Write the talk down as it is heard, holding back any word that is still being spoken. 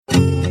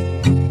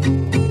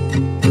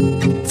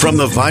From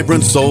the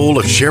vibrant soul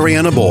of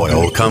Sherrianna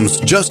Boyle comes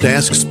Just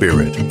Ask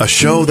Spirit, a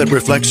show that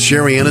reflects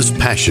Sherrianna's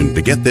passion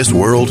to get this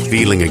world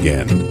feeling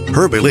again.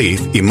 Her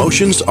belief,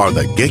 emotions are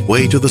the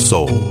gateway to the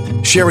soul.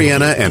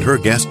 Sherrianna and her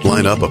guest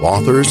lineup of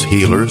authors,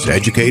 healers,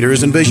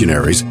 educators, and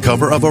visionaries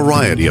cover a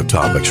variety of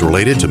topics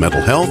related to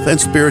mental health and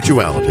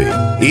spirituality.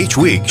 Each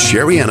week,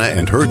 Sherrianna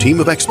and her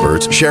team of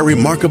experts share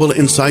remarkable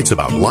insights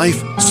about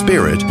life,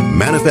 spirit,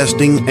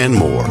 manifesting, and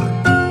more.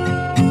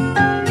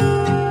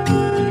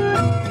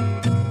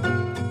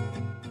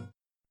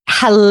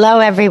 Hello,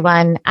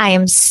 everyone. I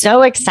am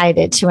so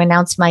excited to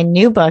announce my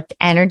new book,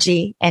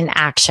 Energy in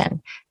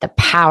Action, The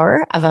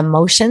Power of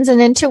Emotions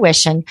and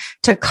Intuition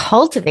to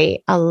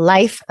Cultivate a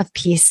Life of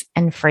Peace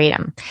and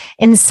Freedom.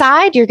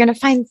 Inside, you're going to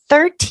find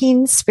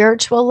 13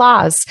 spiritual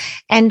laws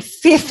and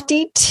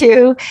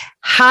 52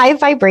 high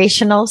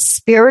vibrational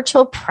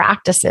spiritual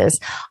practices,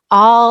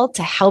 all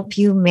to help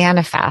you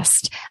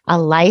manifest a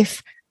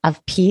life of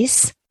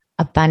peace,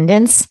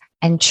 abundance,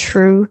 and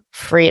true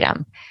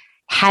freedom.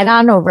 Head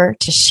on over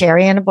to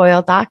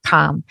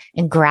sherriannaboyle.com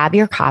and grab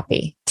your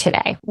copy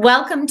today.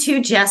 Welcome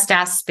to Just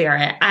Ask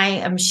Spirit. I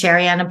am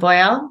Sherrianna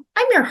Boyle.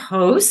 I'm your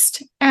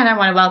host, and I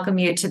want to welcome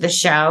you to the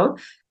show.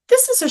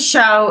 This is a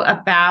show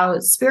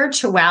about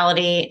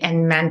spirituality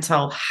and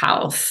mental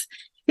health.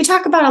 We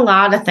talk about a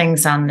lot of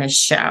things on this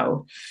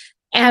show.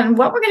 And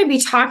what we're going to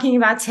be talking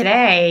about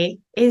today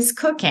is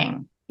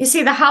cooking. You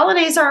see, the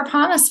holidays are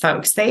upon us,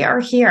 folks. They are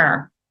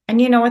here.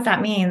 And you know what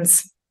that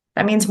means?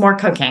 That means more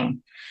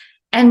cooking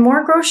and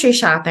more grocery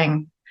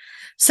shopping.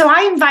 So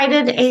I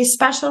invited a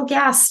special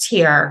guest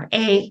here,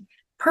 a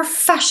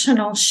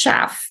professional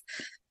chef,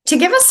 to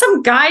give us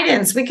some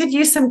guidance. We could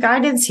use some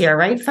guidance here,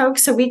 right,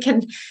 folks? So we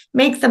can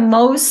make the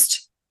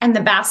most and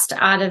the best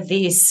out of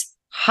these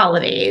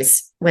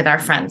holidays with our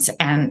friends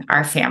and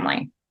our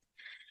family.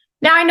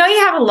 Now, I know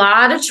you have a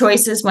lot of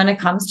choices when it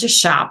comes to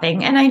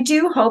shopping, and I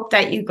do hope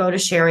that you go to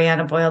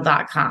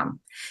sherriannaboyle.com.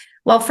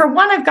 Well, for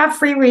one, I've got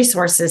free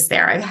resources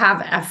there. I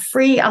have a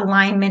free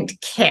alignment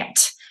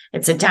kit.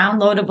 It's a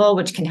downloadable,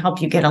 which can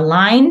help you get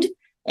aligned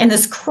in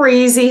this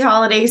crazy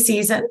holiday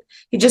season.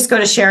 You just go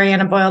to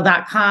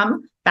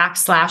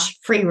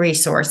sherriannaboyle.com/free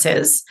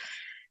resources.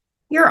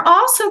 You're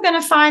also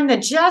going to find the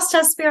Just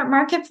Ask Spirit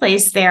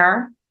Marketplace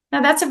there.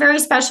 Now, that's a very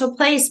special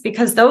place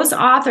because those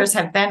authors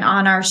have been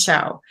on our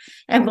show.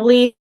 And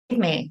believe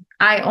me,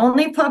 I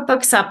only put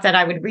books up that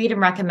I would read and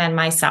recommend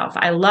myself.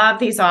 I love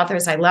these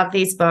authors. I love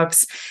these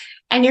books.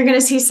 And you're going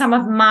to see some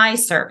of my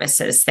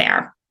services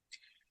there.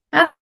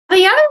 Now,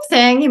 the other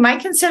thing you might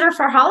consider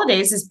for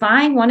holidays is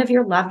buying one of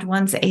your loved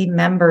ones a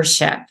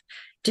membership.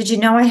 Did you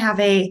know I have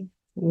a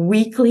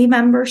weekly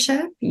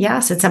membership?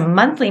 Yes, it's a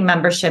monthly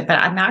membership, but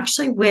I'm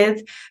actually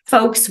with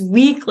folks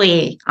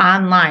weekly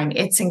online.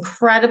 It's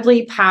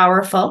incredibly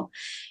powerful.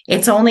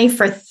 It's only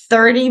for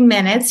 30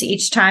 minutes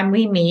each time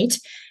we meet.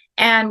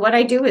 And what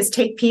I do is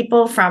take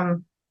people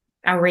from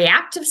a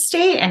reactive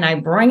state and I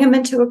bring them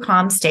into a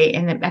calm state.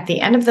 And at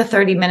the end of the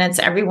 30 minutes,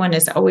 everyone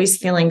is always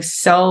feeling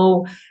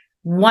so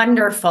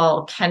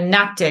wonderful,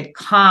 connected,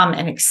 calm,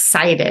 and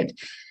excited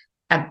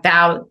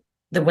about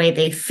the way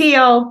they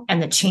feel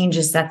and the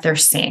changes that they're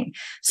seeing.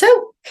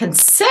 So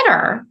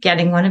consider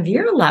getting one of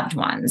your loved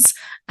ones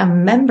a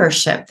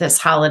membership this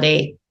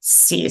holiday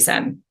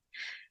season.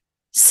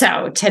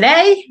 So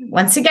today,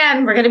 once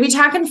again, we're going to be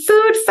talking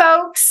food,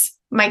 folks.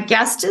 My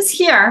guest is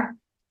here,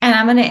 and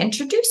I'm going to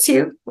introduce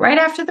you right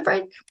after the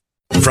break.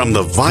 From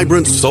the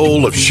vibrant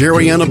soul of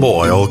Sherrianna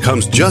Boyle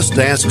comes Just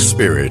Ask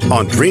Spirit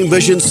on Dream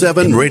Vision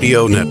 7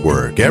 Radio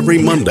Network every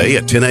Monday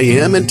at 10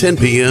 a.m. and 10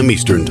 p.m.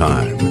 Eastern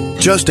Time.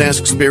 Just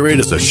Ask Spirit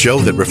is a show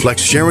that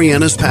reflects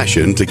Sherrianna's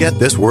passion to get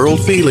this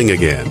world feeling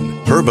again.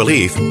 Her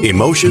belief,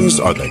 emotions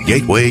are the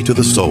gateway to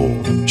the soul.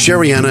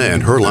 Sherrianna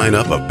and her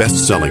lineup of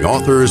best-selling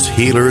authors,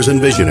 healers,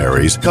 and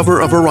visionaries cover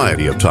a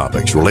variety of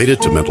topics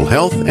related to mental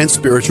health and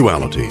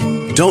spirituality.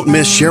 Don't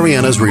miss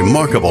Sherrianna's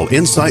remarkable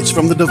insights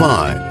from the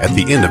divine at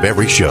the end of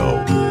every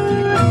show.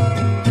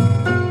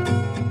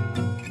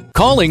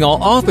 Calling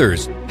all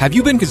authors. Have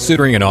you been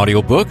considering an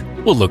audiobook?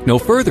 Well, look no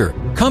further.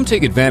 Come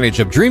take advantage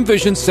of Dream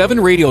Vision 7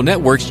 Radio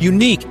Network's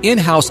unique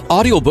in-house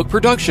audiobook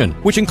production,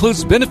 which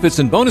includes benefits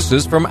and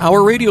bonuses from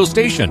our radio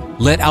station.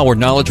 Let our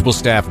knowledgeable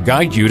staff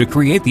guide you to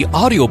create the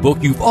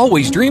audiobook you've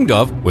always dreamed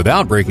of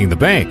without breaking the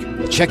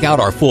bank. Check out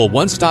our full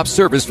one-stop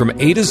service from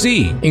A to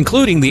Z,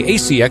 including the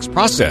ACX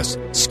process.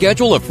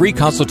 Schedule a free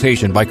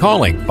consultation by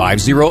calling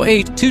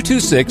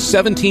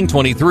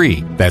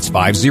 508-226-1723. That's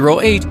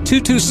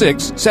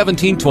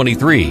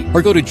 508-226-1723.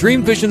 Or go to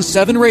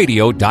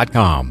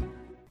dreamvision7radio.com.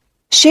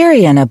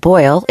 Sherrianna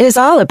Boyle is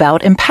all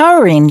about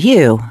empowering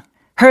you.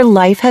 Her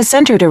life has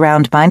centered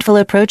around mindful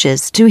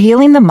approaches to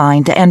healing the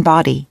mind and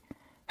body.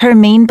 Her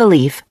main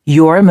belief,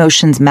 your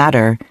emotions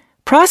matter,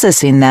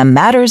 processing them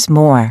matters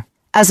more.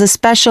 As a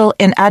special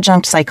and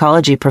adjunct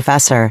psychology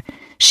professor,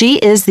 she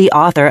is the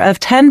author of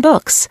 10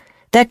 books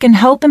that can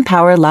help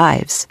empower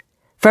lives.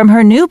 From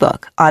her new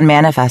book on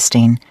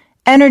manifesting,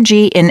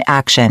 Energy in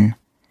Action,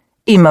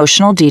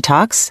 Emotional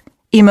Detox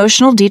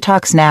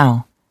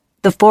Now,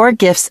 The 4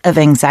 Gifts of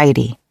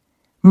Anxiety,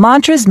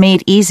 Mantras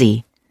Made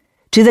Easy,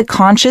 to the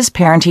Conscious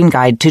Parenting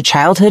Guide to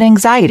Childhood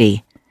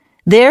Anxiety.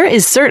 There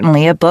is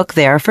certainly a book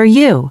there for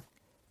you.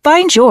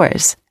 Find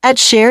yours at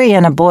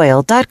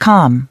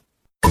sherryannaboyle.com.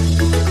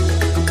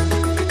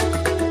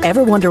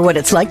 Ever wonder what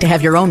it's like to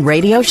have your own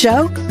radio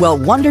show? Well,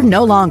 wonder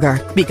no longer,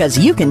 because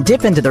you can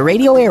dip into the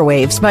radio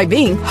airwaves by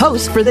being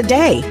host for the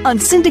day on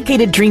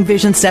syndicated Dream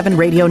Vision 7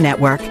 radio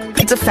network.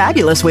 It's a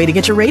fabulous way to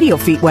get your radio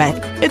feet wet.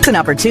 It's an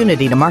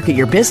opportunity to market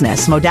your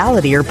business,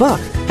 modality, or book.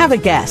 Have a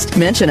guest,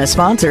 mention a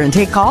sponsor, and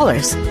take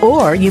callers.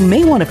 Or you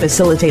may want to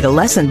facilitate a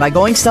lesson by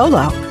going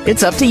solo.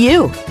 It's up to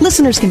you.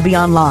 Listeners can be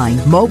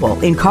online, mobile,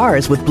 in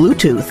cars with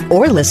Bluetooth,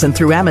 or listen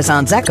through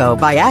Amazon's Echo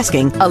by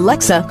asking,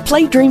 Alexa,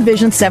 play Dream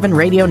Vision 7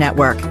 radio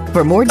network.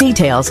 For more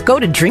details, go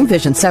to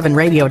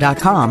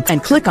dreamvision7radio.com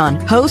and click on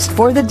Host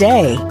for the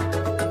Day.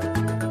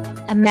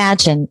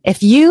 Imagine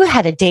if you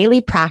had a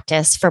daily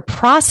practice for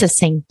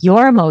processing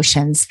your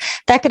emotions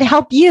that could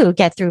help you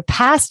get through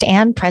past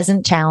and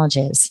present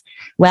challenges.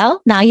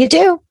 Well, now you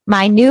do.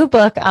 My new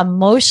book,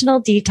 Emotional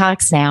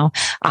Detox Now,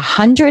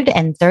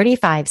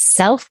 135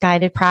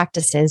 self-guided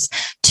practices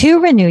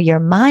to renew your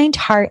mind,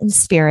 heart, and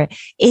spirit,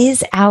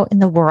 is out in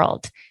the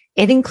world.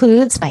 It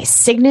includes my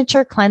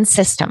signature cleanse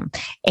system,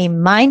 a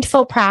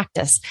mindful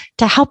practice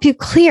to help you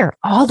clear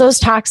all those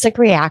toxic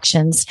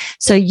reactions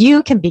so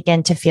you can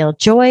begin to feel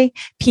joy,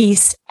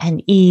 peace,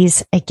 and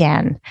ease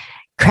again.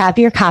 Grab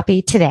your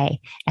copy today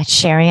at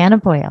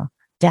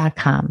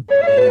sherryannaboyle.com.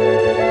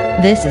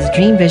 This is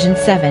Dream Vision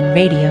 7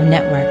 Radio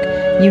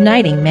Network,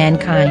 uniting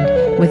mankind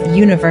with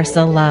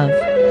universal love.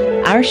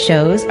 Our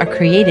shows are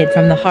created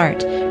from the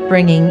heart,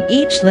 bringing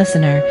each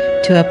listener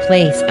to a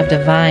place of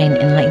divine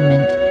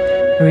enlightenment.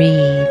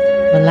 Breathe,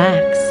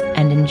 relax,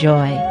 and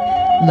enjoy.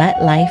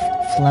 Let life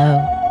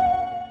flow.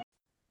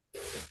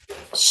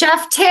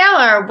 Chef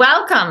Taylor,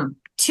 welcome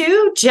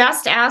to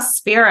Just Ask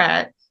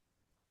Spirit.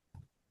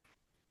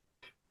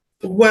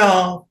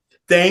 Well,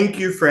 thank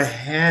you for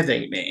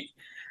having me.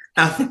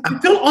 I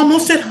feel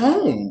almost at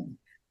home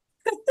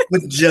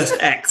with Just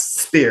Ask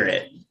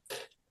Spirit.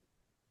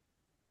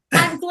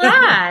 I'm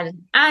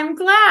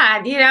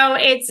glad. You know,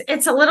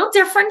 it's a little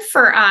different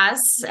for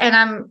us, and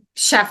I'm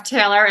Chef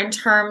Taylor in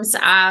terms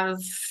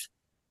of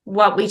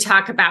what we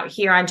talk about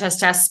here on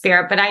Just Ask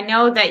Spirit, but I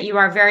know that you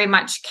are very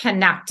much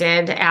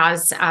connected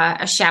as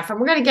a chef, and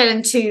we're going to get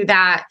into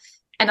that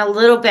in a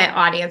little bit,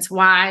 audience,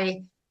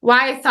 why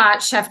I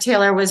thought Chef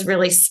Taylor was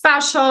really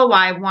special,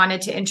 why I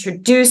wanted to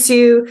introduce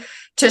you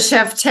to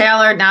Chef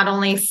Taylor, not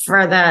only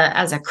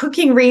as a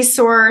cooking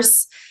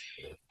resource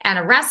and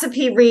a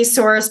recipe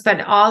resource, but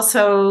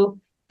also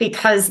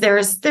because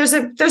there's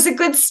a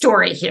good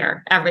story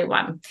here,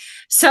 everyone.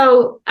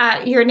 So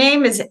your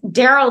name is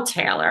Daryl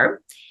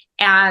Taylor,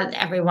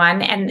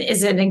 everyone, and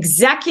is an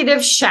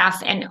executive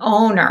chef and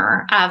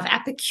owner of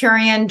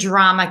Epicurean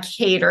Drama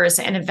Caters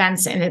and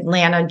Events in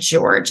Atlanta,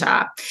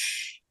 Georgia.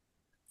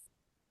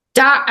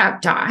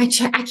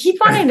 I keep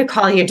wanting to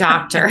call you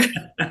doctor.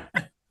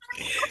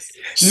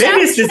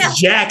 Maybe it's this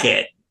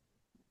jacket.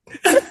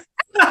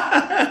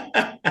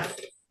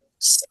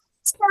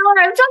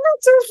 I've done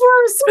that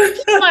before. So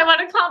people, I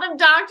want to call them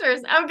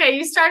doctors. Okay,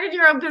 you started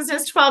your own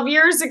business 12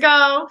 years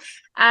ago,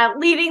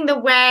 leading the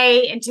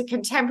way into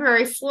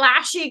contemporary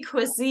flashy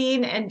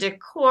cuisine and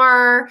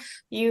decor.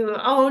 You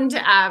owned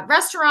a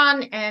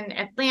restaurant in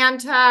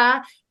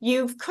Atlanta.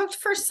 You've cooked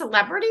for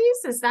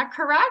celebrities. Is that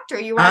correct? Or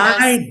you are?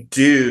 I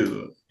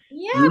do.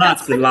 Yeah,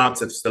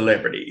 lots of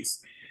celebrities.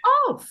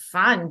 Oh,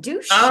 fun.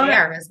 Do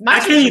share as much I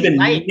as can't you even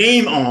like.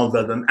 name all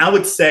of them. I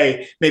would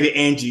say maybe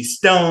Angie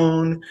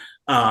Stone.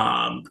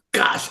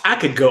 Gosh, I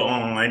could go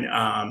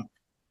on.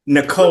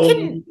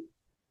 Nicole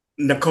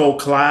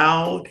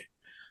Cloud,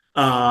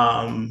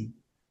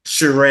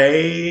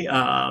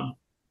 Sheree.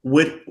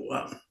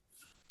 What's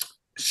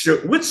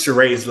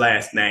Sheree's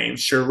last name?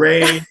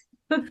 Sheree.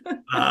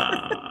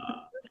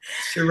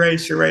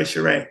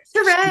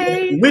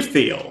 Sheree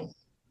Whitfield.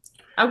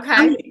 Okay.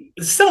 I mean,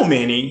 so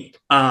many.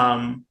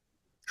 How'd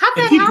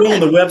if you go on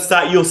the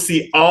website, you'll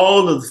see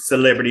all of the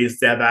celebrities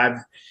that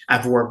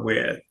I've worked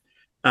with.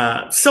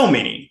 So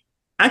many.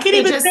 I can't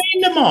even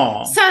name them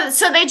all.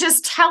 So they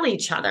just tell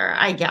each other,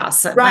 I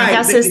guess. Right. My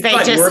guess is they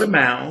like just word of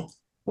mouth.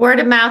 Word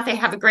of mouth. They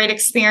have a great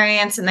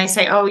experience, and they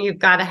say, "Oh, you've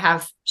got to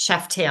have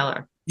Chef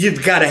Taylor."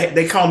 You've got to.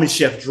 They call me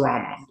Chef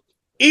Drama.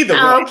 Either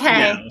way.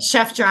 Okay,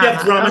 Chef Drama.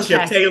 Chef Drama, okay.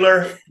 Chef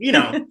Taylor. You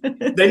know,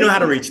 they know how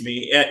to reach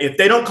me. If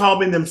they don't call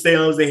me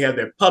themselves, they have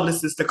their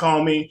publicist to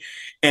call me,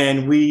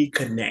 and we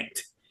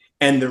connect.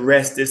 And the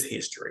rest is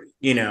history.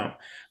 You know.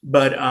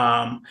 But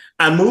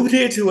I moved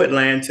here to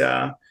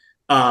Atlanta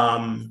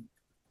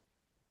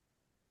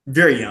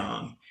very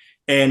young,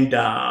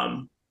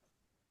 and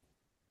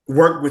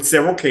worked with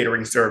several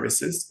catering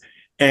services.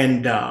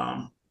 And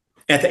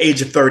at the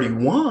age of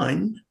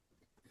 31,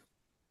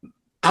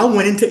 I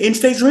went into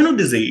end-stage renal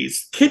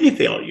disease, kidney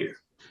failure.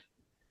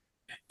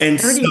 And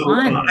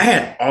 31. So I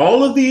had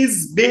all of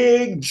these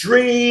big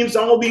dreams,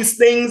 all these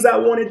things I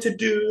wanted to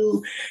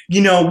do.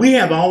 You know, we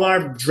have all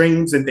our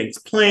dreams and things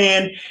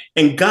planned.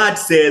 And God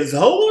says,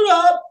 hold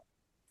up.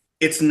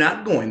 it's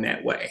not going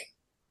that way.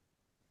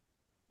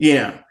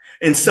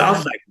 And so I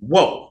was like,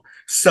 whoa.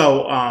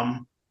 So I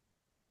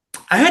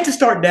had to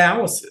start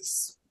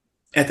dialysis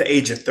at the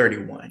age of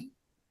 31,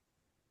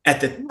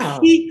 at the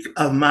peak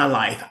of my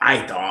life,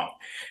 I thought.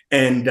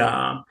 And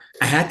I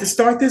had to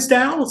start this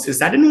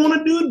dialysis. I didn't want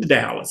to do the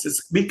dialysis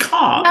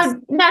because.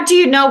 Now, do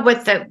you know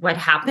what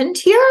happened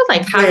here?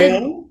 Like,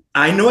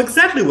 I know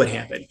exactly what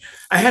happened.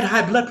 I had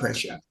high blood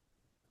pressure,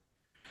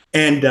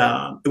 and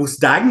it was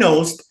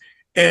diagnosed.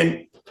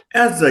 And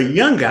as a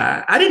young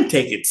guy, I didn't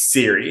take it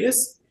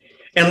serious.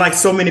 And like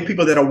so many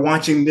people that are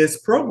watching this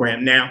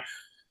program now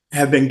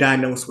have been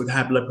diagnosed with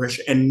high blood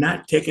pressure and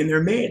not taking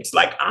their meds.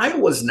 Like I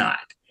was not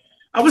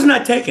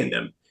taking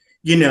them.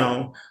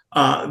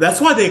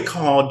 That's why they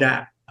call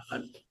that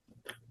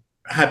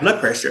high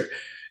blood pressure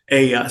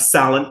a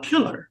silent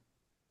killer,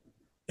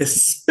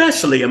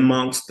 especially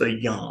amongst the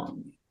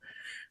young,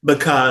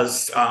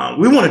 because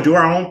we want to do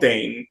our own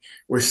thing.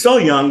 We're so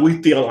young,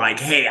 we feel like,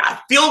 hey, I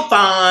feel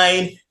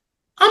fine.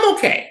 I'm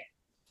okay.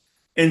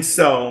 And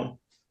so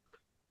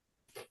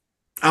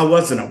I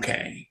wasn't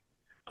okay.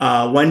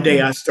 One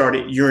day I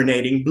started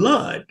urinating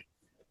blood,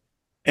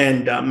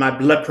 and my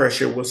blood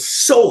pressure was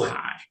so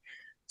high.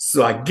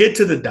 So I get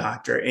to the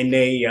doctor, and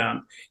they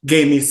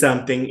gave me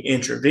something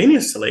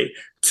intravenously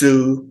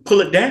to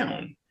pull it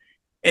down.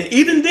 And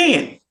even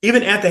then,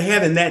 even after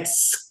having that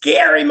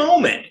scary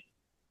moment,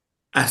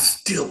 I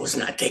still was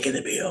not taking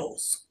the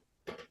pills.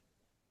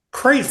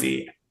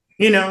 Crazy,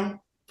 young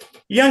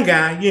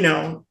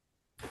guy,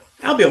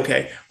 I'll be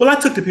okay. Well, I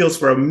took the pills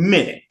for a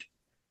minute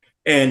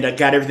and I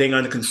got everything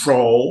under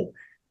control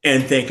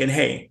and thinking,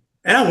 hey,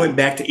 and I went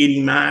back to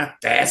eating my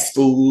fast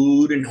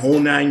food and whole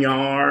 9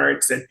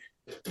 yards, and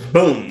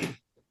boom,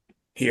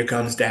 here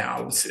comes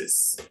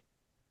dialysis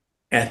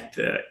at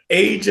the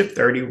age of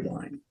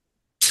 31.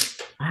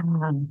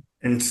 Wow.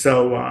 And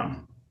so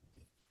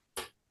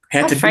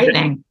had to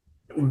frightening.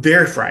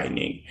 Very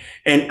frightening.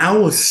 And I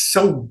was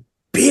so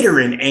bitter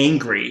and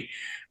angry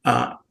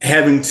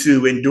having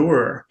to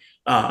endure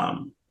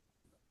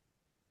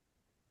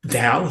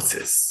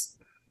dialysis,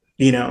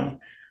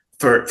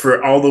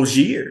 for all those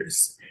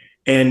years.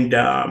 And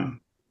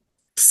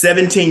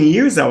 17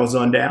 years I was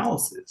on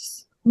dialysis.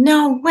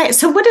 No way.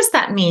 So what does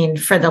that mean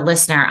for the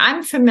listener?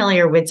 I'm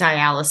familiar with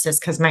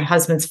dialysis because my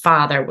husband's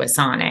father was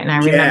on it. And I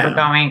remember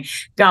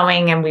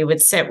going and we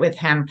would sit with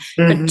him.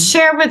 Mm-hmm. But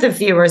share with the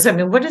viewers, I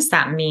mean, what does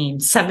that mean?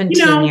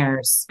 17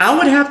 years. I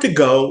would have to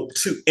go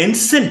to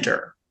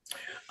in-center,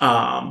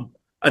 a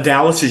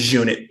dialysis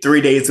unit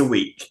 3 days a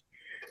week.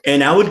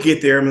 And I would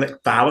get there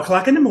like 5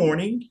 o'clock in the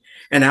morning,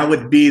 and I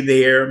would be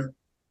there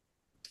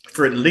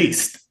for at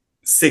least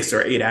 6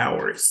 or 8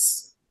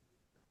 hours.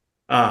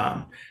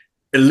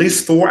 At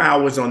least 4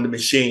 hours on the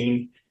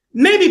machine,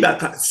 maybe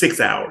about 6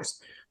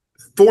 hours,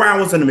 4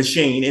 hours on the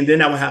machine. And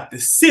then I would have to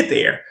sit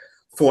there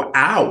for an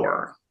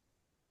hour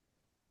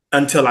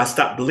until I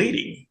stopped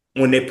bleeding.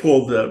 When they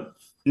pulled the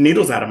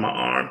needles out of my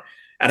arm,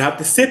 I'd have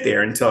to sit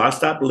there until I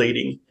stopped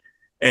bleeding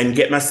and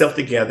get myself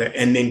together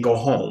and then go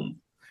home.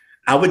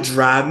 I would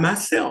drive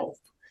myself.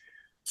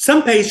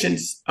 Some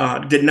patients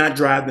did not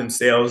drive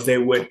themselves. They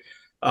would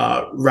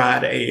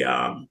ride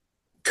a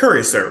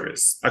courier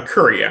service, a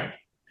courier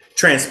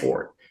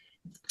transport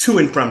to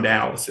and from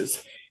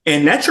dialysis.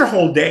 And that's your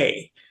whole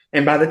day.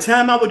 And by the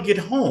time I would get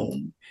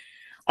home,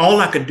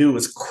 all I could do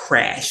was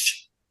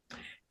crash.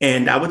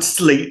 And I would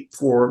sleep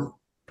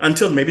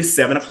until maybe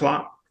 7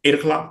 o'clock, 8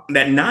 o'clock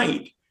that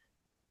night,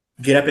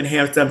 get up and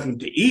have something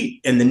to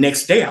eat. And the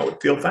next day I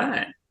would feel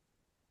fine.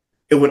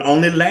 It would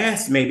only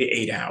last maybe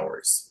 8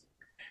 hours,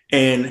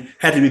 and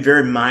had to be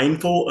very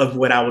mindful of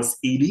what I was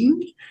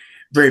eating,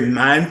 very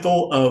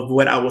mindful of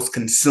what I was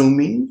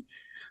consuming.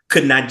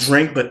 Could not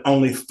drink but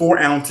only 4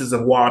 ounces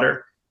of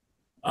water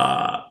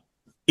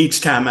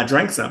each time I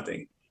drank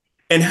something.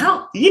 And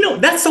how,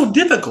 that's so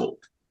difficult.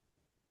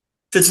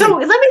 So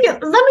let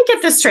me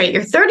get this straight.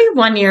 You're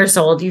 31 years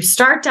old. You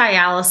start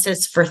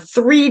dialysis for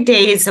 3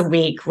 days a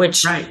week,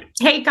 which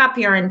take up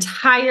your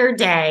entire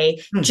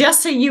day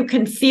just so you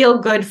can feel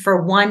good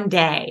for one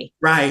day.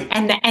 Right.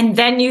 And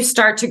then you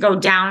start to go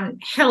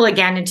downhill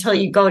again until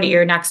you go to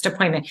your next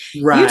appointment.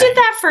 Right. You did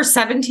that for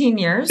 17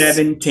 years?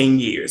 17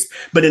 years.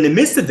 But in the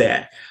midst of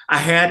that, I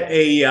had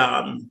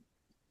a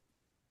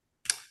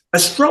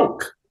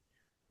stroke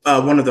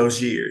one of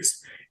those years.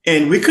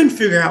 And we couldn't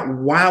figure out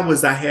why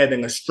was I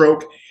having a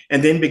stroke,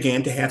 and then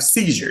began to have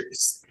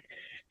seizures.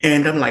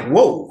 And I'm like,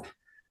 whoa.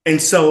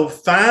 And so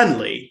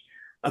finally,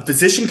 a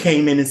physician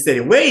came in and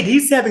said, wait,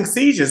 he's having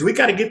seizures. We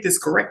got to get this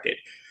corrected.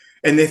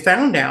 And they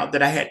found out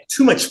that I had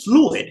too much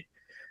fluid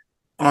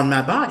on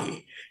my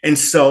body. And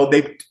so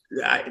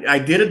I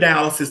did a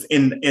dialysis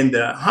in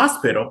the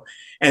hospital,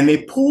 and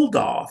they pulled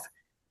off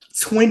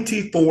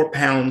 24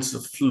 pounds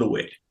of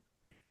fluid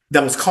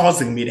that was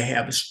causing me to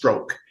have a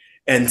stroke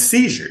and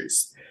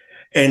seizures.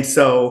 And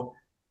so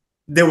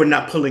they were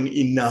not pulling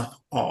enough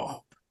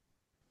off.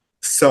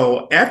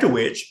 So after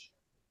which,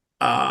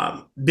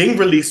 being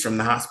released from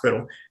the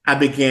hospital, I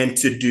began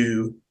to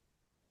do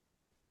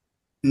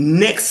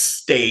next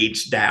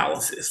stage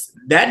dialysis.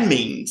 That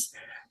means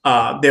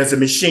there's a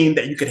machine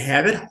that you could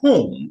have at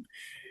home,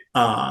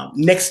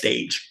 next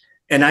stage.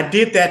 And I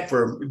did that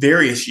for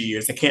various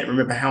years. I can't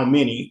remember how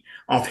many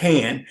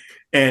offhand.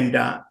 And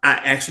I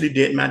actually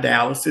did my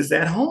dialysis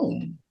at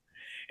home.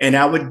 And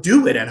I would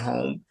do it at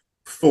home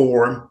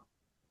for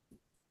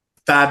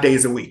 5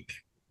 days a week.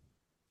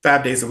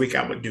 5 days a week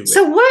I would do it.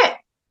 So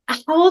how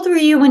old were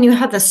you when you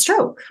had the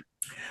stroke?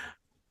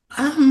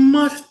 I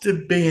must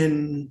have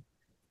been,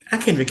 I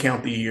can't even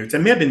count the years. I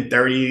may have been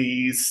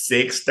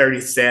 36,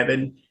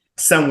 37,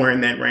 somewhere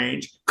in that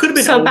range. Could have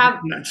been older, I'm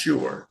not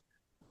sure.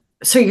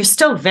 So you're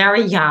still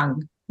very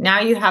young. Now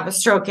you have a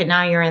stroke and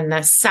now you're in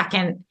the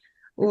second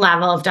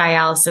level of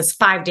dialysis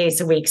 5 days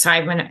a week. So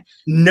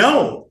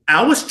No,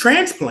 I was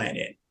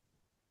transplanted.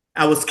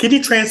 I was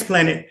kidney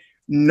transplanted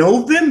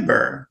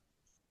November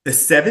the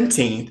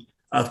 17th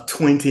of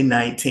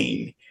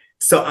 2019.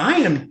 So I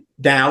am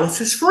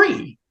dialysis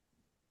free.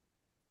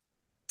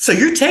 So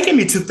you're taking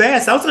me too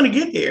fast. I was going to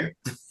get there.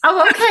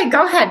 Oh, okay.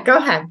 Go ahead.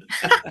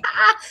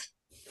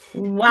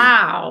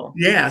 Wow.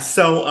 Yeah.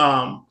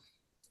 So,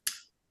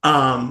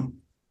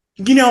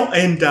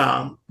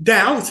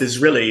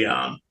 dialysis really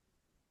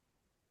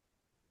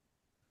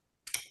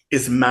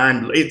is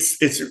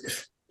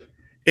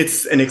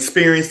it's an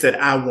experience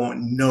that I want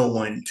no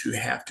one to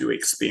have to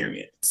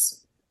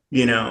experience.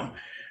 No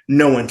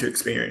one to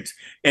experience.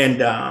 And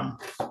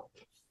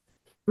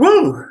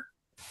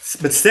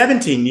but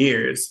 17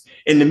 years.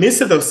 In the midst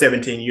of those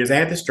 17 years, I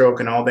had the stroke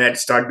and all that,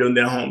 started doing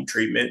the home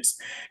treatments.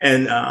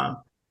 And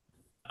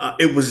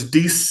it was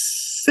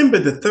December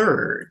the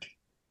 3rd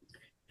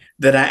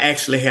that I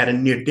actually had a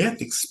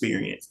near-death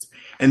experience.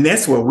 And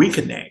that's where we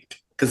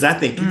connect, because I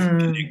think you can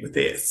connect with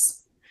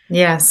this.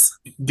 Yes.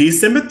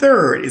 December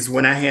 3rd is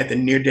when I had the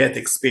near-death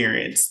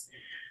experience.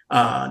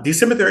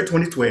 December 3rd,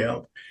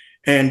 2012.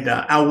 And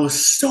I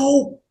was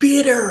so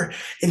bitter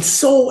and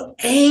so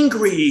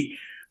angry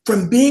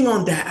from being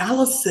on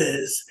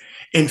dialysis.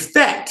 In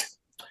fact,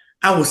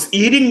 I was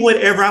eating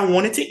whatever I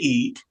wanted to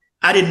eat.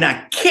 I did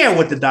not care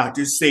what the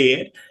doctor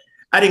said.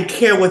 I didn't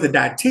care what the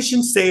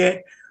dietitian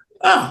said.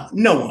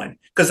 No one.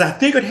 Because I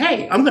figured,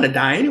 hey, I'm going to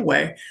die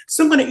anyway,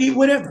 so I'm going to eat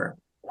whatever.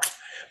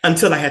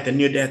 Until I had the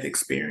near-death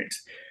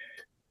experience.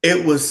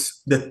 It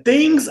was the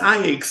things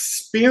I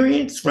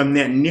experienced from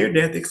that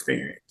near-death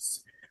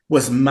experience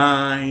was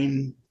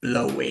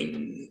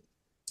mind-blowing.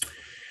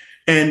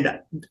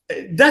 And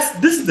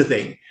this is the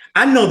thing.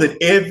 I know that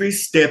every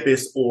step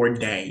is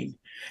ordained.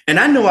 And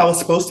I know I was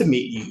supposed to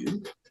meet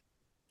you,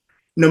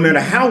 no matter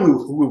how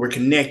we were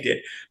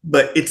connected,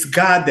 but it's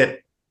God that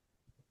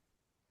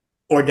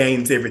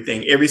ordains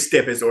everything. Every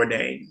step is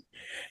ordained.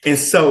 And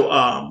so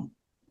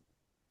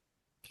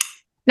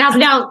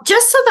now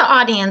just so the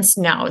audience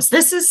knows,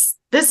 this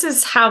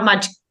is how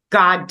much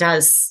God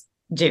does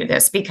do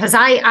this, because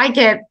I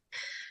get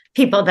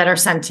people that are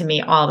sent to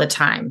me all the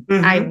time.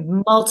 Mm-hmm. I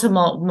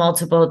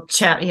multiple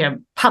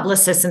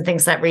publicists and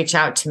things that reach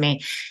out to me.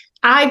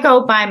 I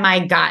go by my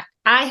gut.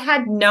 I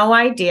had no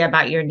idea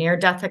about your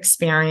near-death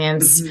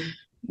experience,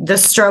 the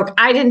stroke.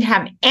 I didn't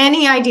have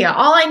any idea.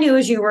 All I knew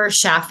is you were a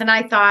chef, and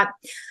I thought,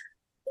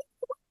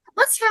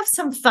 let's have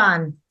some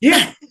fun.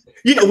 Yeah.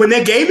 When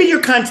they gave me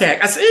your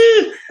contact, I said,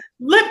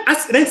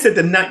 they said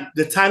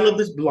the title of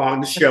this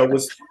blog, the show,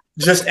 was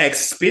Just Ask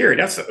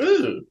Spirit. I said,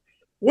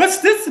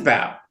 what's this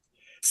about?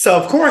 So,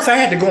 of course, I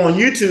had to go on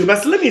YouTube. I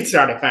said, let me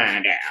try to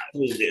find out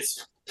who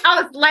this.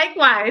 Oh,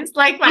 likewise.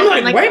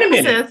 I'm like, wait a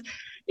minute.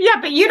 Yeah,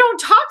 but you don't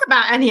talk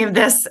about any of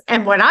this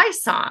and what I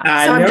saw.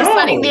 I'm just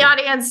letting the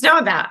audience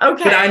know that.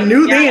 Okay. But I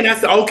knew then. I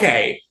said,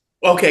 okay,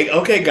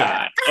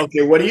 God.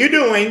 Okay, what are you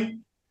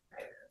doing?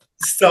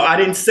 So I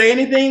didn't say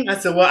anything. I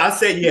said, well, I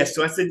said yes.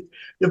 So I said,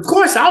 of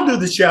course, I'll do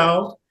the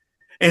show.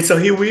 And so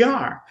here we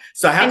are.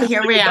 So I have to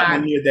here we are.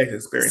 My near-death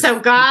experience. So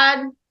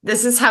God,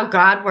 this is how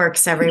God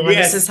works, everyone.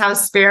 Yes. This is how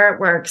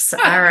spirit works. All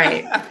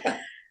right.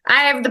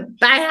 I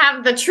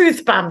have the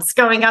truth bumps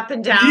going up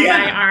and down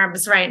my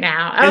arms right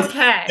now.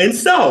 Okay. And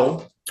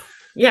so,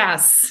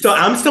 yes. So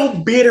I'm so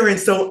bitter and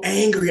so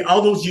angry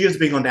all those years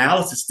being on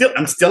dialysis.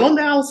 I'm still on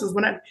dialysis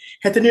when I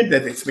had the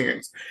near-death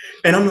experience.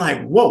 And I'm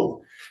like,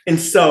 whoa. And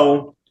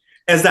so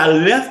as I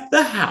left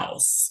the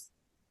house,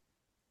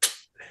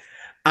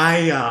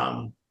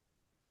 I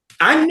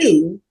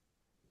knew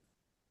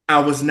I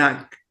was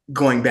not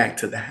going back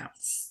to the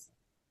house,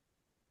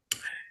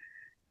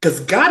 because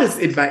God is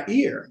in my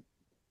ear.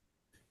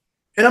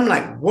 And I'm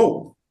like,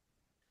 whoa.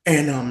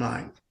 And I'm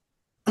like,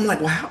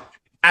 well, how?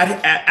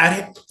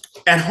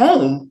 At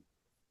home,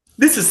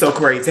 this is so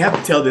crazy. I have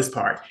to tell this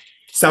part.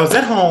 So I was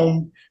at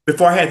home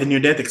before I had the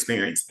near-death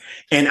experience,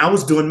 and I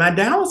was doing my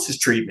dialysis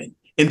treatment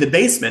in the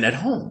basement at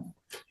home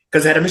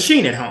because I had a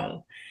machine at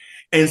home.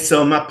 And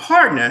so my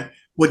partner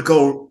would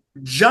go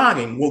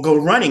jogging, will go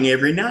running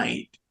every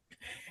night.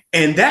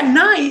 And that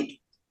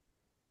night,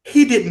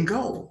 he didn't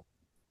go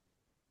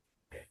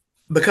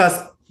because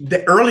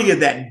earlier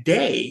that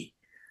day,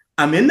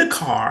 I'm in the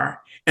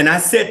car and I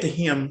said to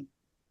him,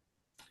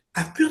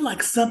 I feel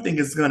like something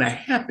is going to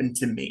happen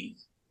to me.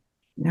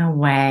 No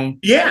way.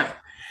 Yeah.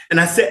 And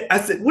I said,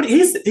 what?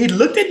 He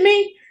looked at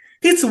me.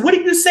 He said, what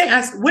did you say?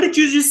 I said, what did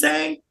you just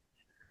say?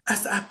 I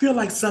said, I feel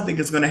like something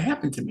is going to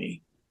happen to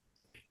me.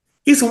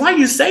 He said, why do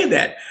you say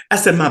that? I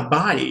said, my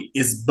body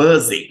is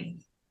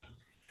buzzing.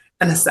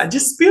 And I said, I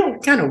just feel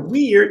kind of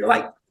weird.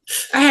 Like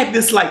I had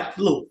this like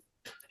little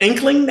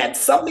inkling that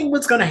something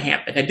was going to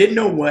happen. I didn't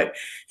know what.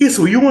 He said,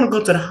 well, you want to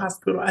go to the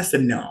hospital? I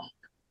said, no,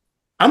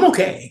 I'm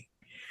okay.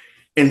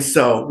 And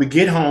so we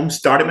get home,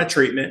 started my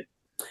treatment,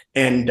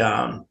 and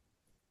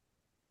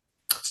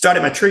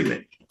started my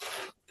treatment.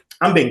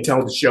 I'm being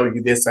told to show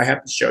you this. I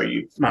have to show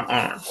you my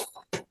arm.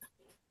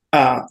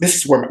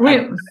 This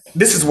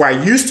is where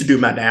I used to do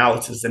my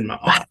dialysis in my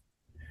arm.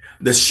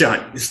 The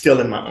shunt is still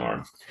in my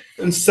arm.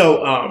 And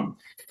so,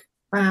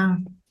 wow.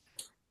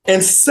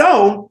 And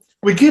so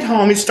we get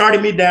home, he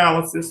started me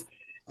dialysis,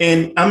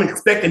 and I'm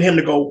expecting him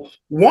to go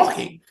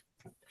walking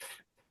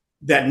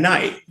that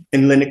night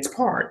in Lenox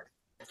Park.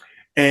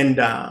 And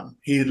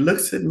he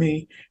looks at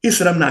me, he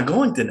said, I'm not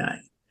going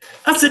tonight.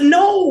 I said,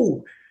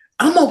 no,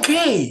 I'm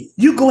okay.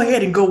 You go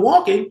ahead and go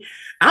walking.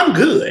 I'm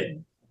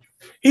good.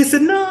 He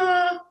said,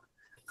 no,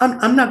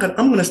 I'm not gonna,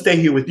 I'm gonna stay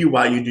here with you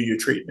while you do your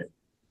treatment.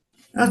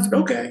 I said,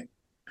 okay.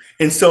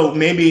 And so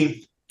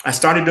maybe I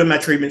started doing my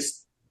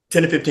treatments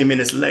 10 to 15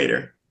 minutes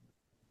later.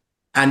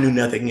 I knew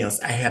nothing else.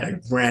 I had a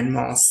grand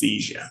mal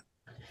seizure.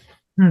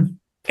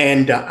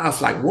 And I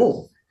was like,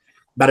 whoa.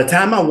 By the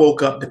time I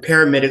woke up, the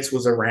paramedics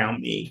was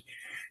around me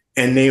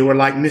and they were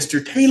like,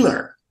 Mr.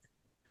 Taylor.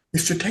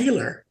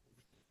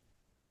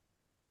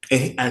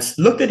 And I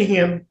looked at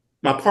him,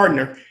 my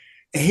partner,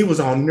 and he was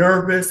all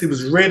nervous. He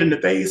was red in the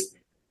face.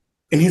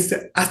 And I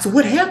said,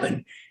 what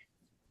happened?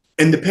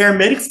 And the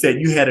paramedics said,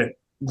 you had a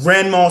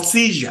grand mal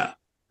seizure.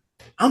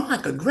 I'm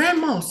like, a grand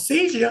mal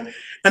seizure?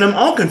 And I'm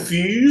all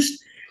confused.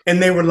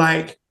 And they were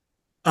like,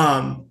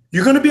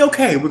 you're going to be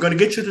okay. We're going to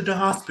get you to the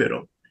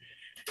hospital.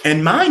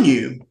 And mind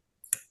you,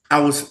 I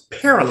was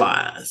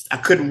paralyzed. I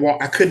couldn't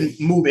walk. I couldn't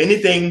move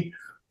anything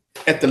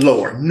at the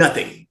lower,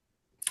 nothing.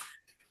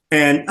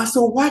 And I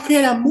said, well, why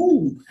can't I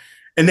move?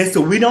 And they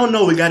said, we don't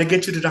know. We got to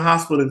get you to the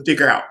hospital and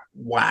figure out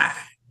why.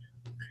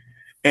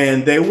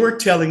 And they were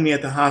telling me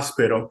at the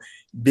hospital,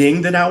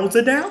 being that I was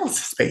a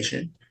dialysis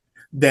patient,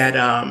 that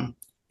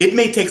it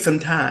may take some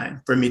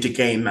time for me to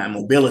gain my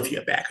mobility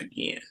back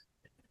again.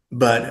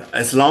 But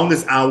as long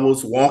as I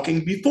was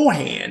walking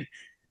beforehand,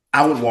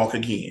 I would walk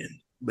again.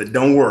 But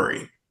don't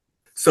worry.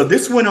 So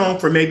this went on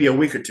for maybe a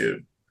week or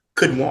two.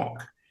 Couldn't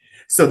walk.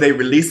 So they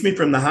released me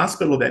from the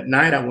hospital that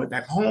night. I went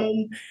back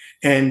home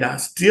and I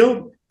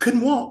still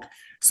couldn't walk.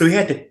 So he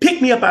had to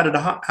pick me up out of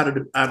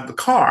the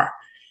car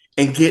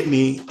and get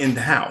me in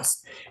the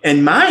house.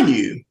 And mind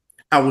you,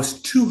 I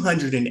was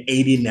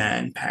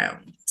 289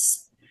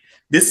 pounds.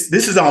 This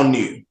is all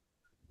new.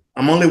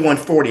 I'm only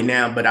 140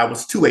 now, but I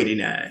was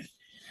 289.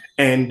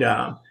 And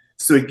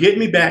so it get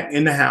me back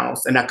in the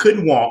house, and I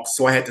couldn't walk,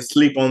 so I had to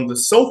sleep on the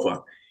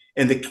sofa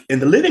in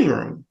the living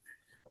room,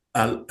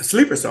 a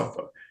sleeper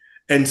sofa.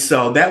 And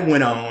so that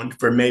went on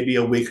for maybe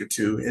a week or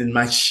two, and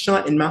my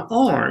shunt in my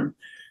arm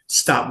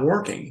stopped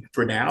working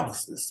for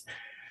dialysis.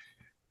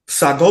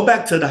 So I go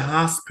back to the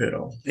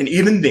hospital, and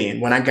even then,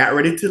 when I got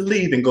ready to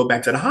leave and go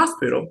back to the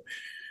hospital,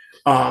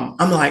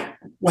 I'm like,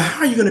 well, how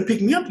are you going to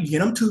pick me up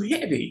again? I'm too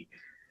heavy.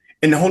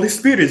 And the Holy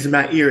Spirit is in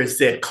my ear and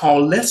said,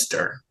 call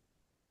Lester,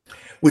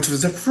 which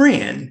was a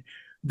friend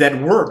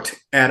that worked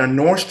at a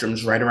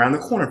Nordstrom's right around the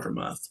corner from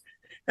us.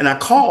 And I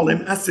called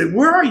him. I said,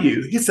 where are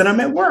you? He said, I'm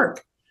at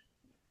work.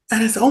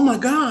 And I said, oh my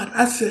God.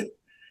 I said,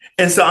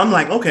 and so I'm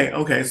like,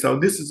 okay. So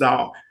this is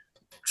all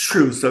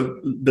true. So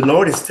the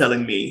Lord is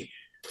telling me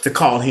to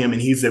call him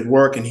and he's at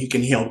work and he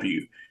can help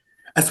you.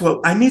 I said,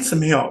 well, I need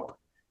some help.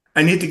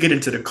 I need to get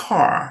into the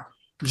car.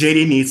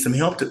 JD needs some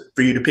help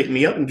for you to pick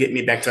me up and get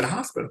me back to the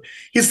hospital.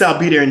 He said, I'll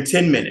be there in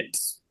 10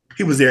 minutes.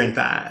 He was there in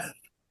 5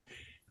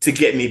 to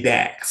get me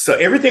back. So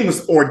everything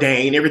was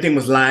ordained. Everything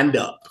was lined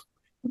up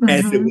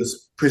as it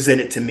was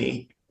presented to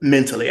me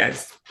mentally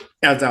as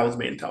I was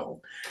being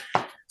told.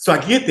 So I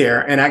get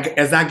there and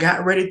as I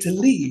got ready to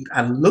leave,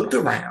 I looked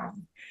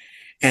around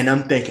and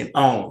I'm thinking,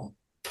 oh,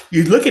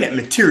 you're looking at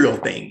material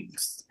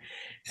things.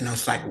 And I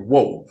was like,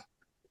 whoa.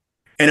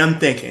 And I'm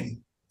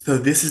thinking, so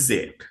this is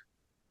it.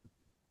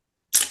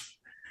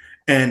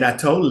 And I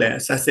told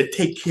Les, I said,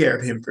 take care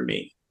of him for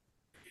me.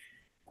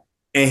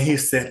 And he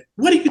said,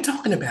 what are you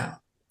talking about?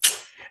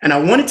 And I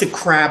wanted to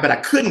cry, but I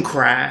couldn't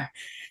cry.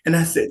 And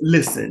I said,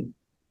 listen,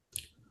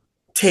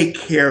 take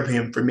care of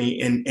him for me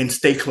and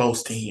stay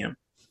close to him,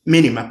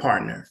 meaning my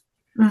partner.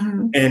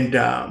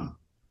 And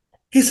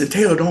he said,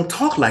 Taylor, don't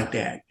talk like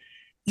that.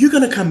 You're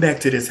going to come back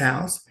to this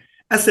house.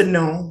 I said,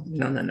 no.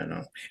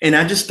 And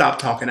I just stopped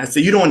talking. I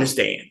said, you don't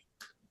understand,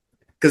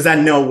 because I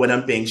know what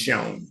I'm being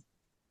shown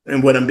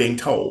and what I'm being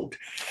told.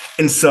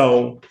 And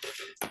so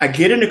I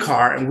get in the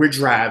car and we're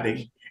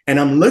driving and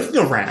I'm looking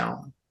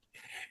around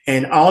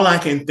and all I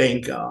can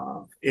think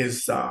of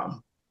is,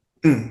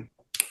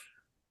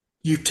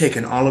 you've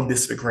taken all of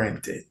this for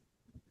granted.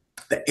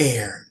 The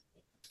air,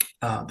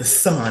 the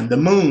sun, the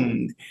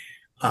moon,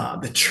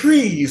 the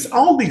trees,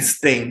 all these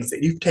things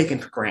that you've taken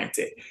for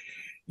granted.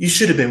 You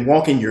should have been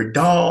walking your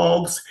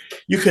dogs.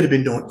 You could have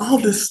been doing all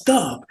this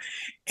stuff.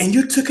 And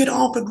you took it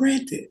all for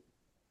granted.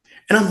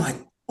 And I'm like,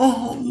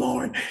 oh,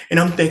 Lord. And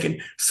I'm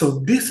thinking, so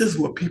this is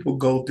what people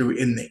go through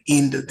in the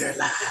end of their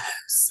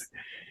lives.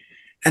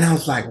 And I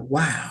was like,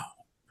 wow.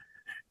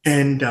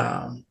 And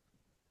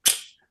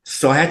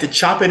so I had to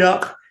chop it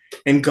up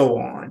and go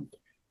on.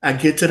 I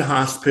get to the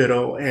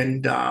hospital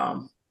and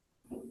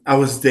I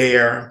was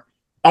there.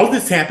 All of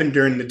this happened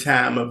during the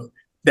time of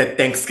that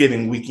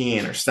Thanksgiving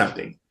weekend or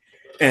something.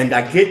 And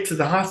I get to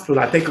the hospital,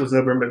 I think it was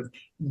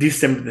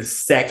December the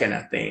 2nd,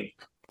 I think.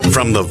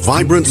 From the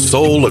vibrant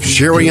soul of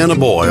Sherriana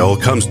Boyle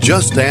comes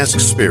Just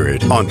Ask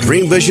Spirit on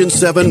Dream Vision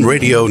 7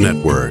 Radio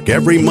Network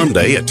every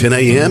Monday at 10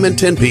 a.m. and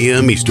 10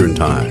 p.m. Eastern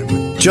Time.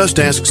 Just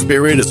Ask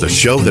Spirit is a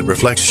show that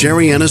reflects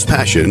Sherriana's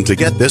passion to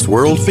get this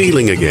world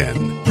feeling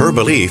again. Her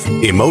belief,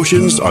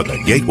 emotions are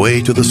the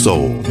gateway to the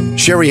soul.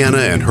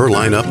 Sherriana and her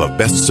lineup of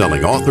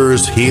best-selling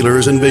authors,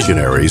 healers, and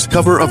visionaries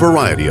cover a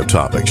variety of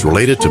topics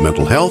related to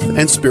mental health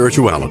and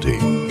spirituality.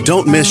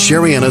 Don't miss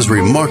Sherriana's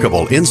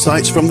remarkable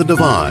insights from the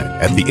divine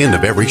at the end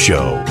of every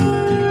show.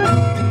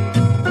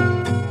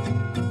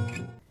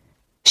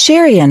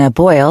 Sherriana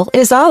Boyle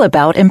is all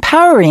about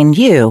empowering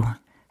you.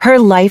 Her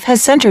life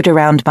has centered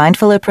around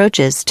mindful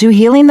approaches to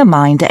healing the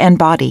mind and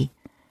body.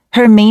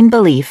 Her main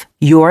belief,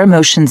 your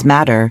emotions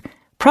matter,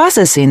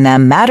 processing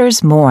them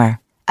matters more.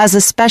 As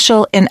a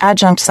special and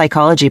adjunct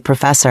psychology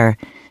professor,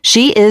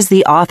 she is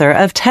the author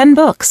of 10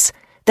 books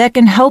that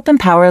can help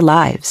empower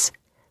lives.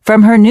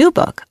 From her new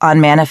book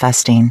on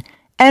manifesting,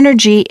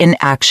 Energy in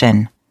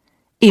Action,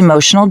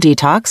 Emotional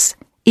Detox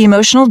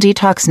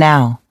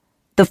Now,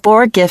 The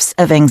 4 Gifts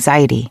of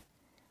Anxiety,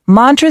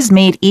 Mantras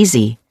Made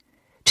Easy,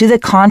 to the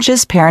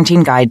Conscious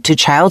Parenting Guide to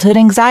Childhood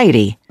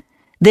Anxiety.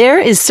 There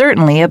is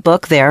certainly a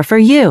book there for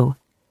you.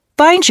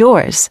 Find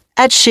yours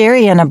at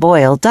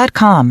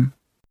sherrianaboyle.com.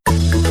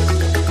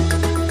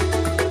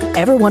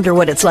 Ever wonder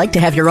what it's like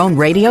to have your own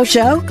radio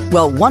show?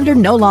 Well, wonder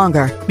no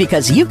longer,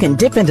 because you can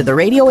dip into the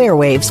radio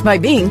airwaves by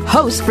being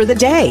host for the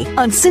day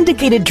on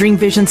syndicated Dream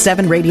Vision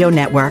 7 Radio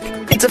Network.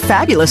 It's a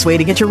fabulous way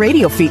to get your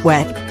radio feet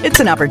wet. It's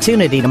an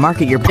opportunity to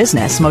market your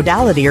business,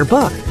 modality, or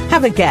book.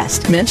 Have a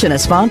guest, mention a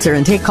sponsor,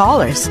 and take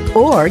callers.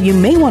 Or you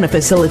may want to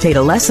facilitate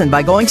a lesson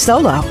by going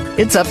solo.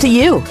 It's up to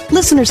you.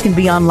 Listeners can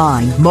be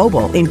online,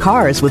 mobile, in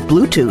cars with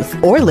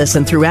Bluetooth, or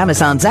listen through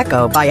Amazon's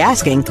Echo by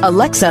asking,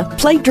 Alexa,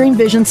 play Dream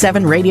Vision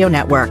 7 Radio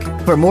Network.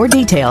 For more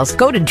details,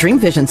 go to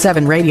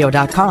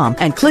dreamvision7radio.com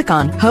and click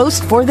on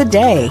Host for the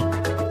Day.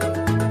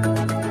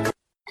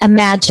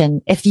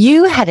 Imagine if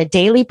you had a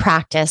daily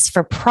practice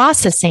for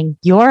processing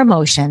your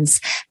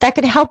emotions that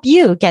could help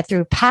you get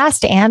through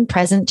past and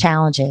present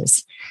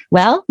challenges.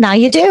 Well, now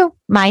you do.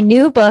 My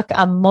new book,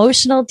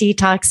 Emotional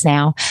Detox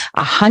Now,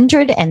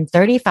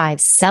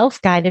 135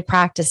 self-guided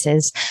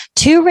practices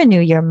to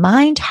renew your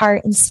mind,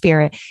 heart, and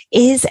spirit,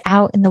 is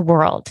out in the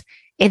world.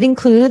 It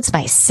includes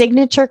my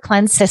signature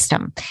cleanse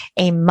system,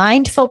 a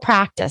mindful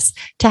practice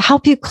to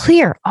help you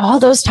clear all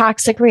those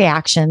toxic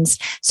reactions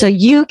so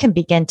you can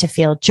begin to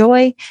feel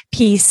joy,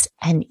 peace,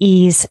 and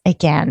ease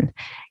again.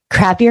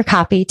 Grab your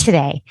copy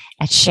today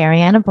at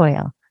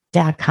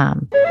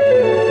sherrianaboyle.com.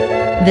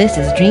 This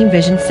is Dream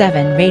Vision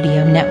 7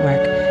 Radio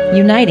Network,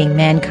 uniting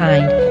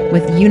mankind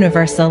with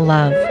universal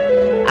love.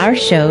 Our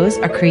shows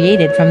are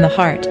created from the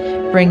heart,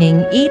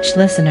 bringing each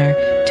listener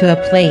to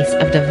a place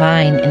of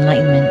divine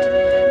enlightenment.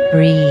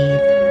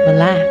 Breathe,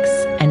 relax,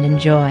 and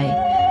enjoy.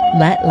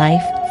 Let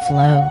life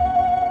flow.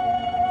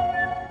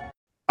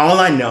 All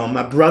I know,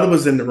 my brother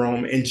was in the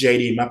room and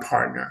JD, my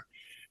partner.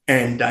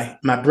 And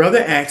my brother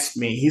asked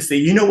me, he said,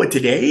 you know what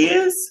today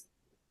is?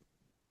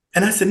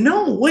 And I said,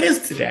 no, what is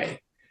today?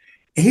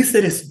 And he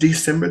said, it's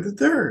December the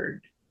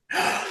 3rd.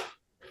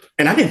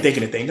 And I didn't think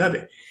anything of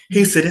it.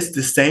 He said, it's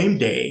the same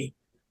day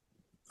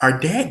our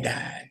dad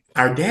died.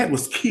 Our dad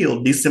was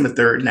killed December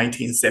 3rd,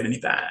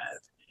 1975.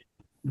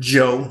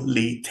 Joe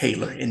Lee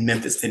Taylor in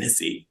Memphis,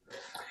 Tennessee.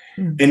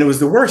 And it was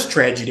the worst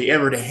tragedy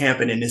ever to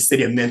happen in the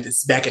city of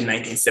Memphis back in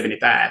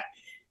 1975.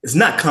 It's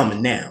not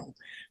common now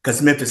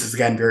because Memphis has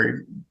gotten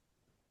very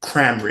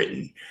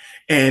crime-ridden.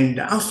 And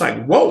I was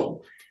like,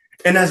 whoa.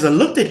 And as I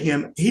looked at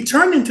him, he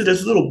turned into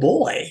this little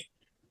boy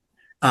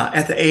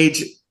at the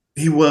age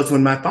he was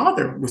when my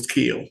father was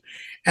killed.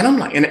 And I'm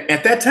like, and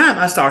at that time,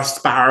 I started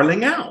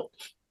spiraling out.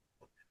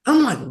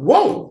 I'm like,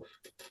 whoa.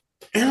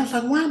 And I was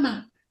like, why am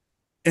I?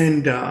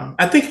 And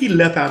I think he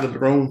left out of the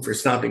room for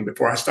something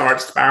before I started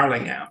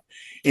spiraling out.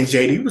 And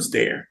JD was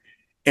there.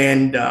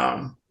 And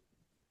I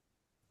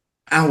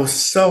was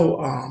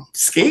so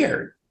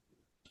scared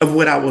of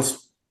what I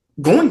was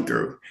going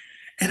through.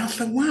 And I was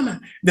like, why am I?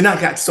 Then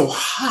I got so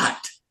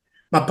hot.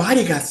 My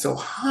body got so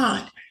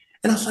hot.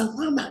 And I was like,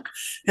 why am I?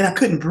 And I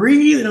couldn't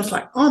breathe. And I was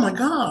like, oh my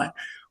God,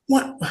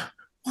 why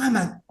am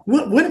I,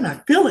 what am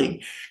I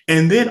feeling?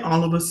 And then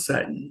all of a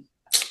sudden,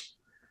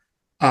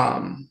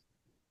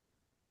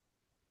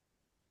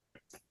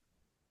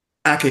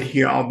 I could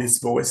hear all these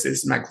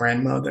voices, my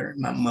grandmother,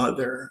 my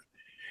mother,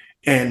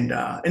 and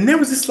there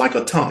was just like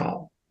a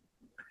tunnel.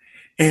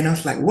 And I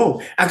was like,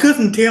 whoa, I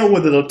couldn't tell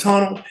whether the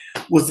tunnel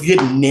was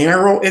getting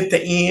narrow at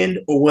the end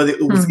or whether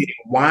it was getting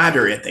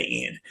wider at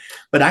the end.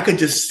 But I could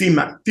just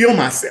feel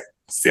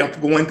myself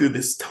going through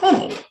this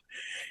tunnel.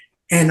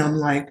 And I'm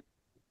like,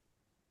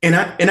 and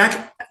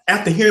I,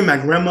 after hearing my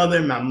grandmother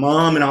and my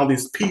mom and all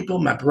these people,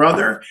 my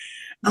brother,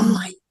 I'm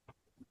like,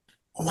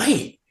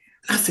 wait.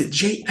 I said,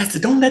 Jay,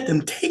 don't let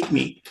them take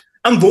me.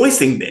 I'm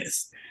voicing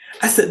this.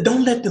 I said,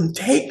 don't let them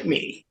take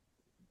me.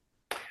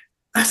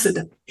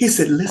 He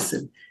said,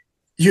 listen,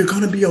 you're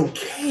going to be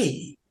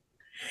okay.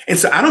 And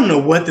so I don't know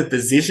what the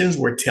physicians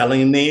were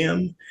telling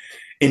them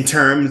in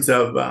terms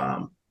of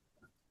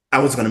I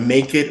was going to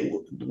make it,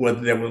 whether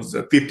there was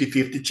a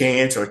 50-50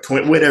 chance or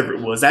 20, whatever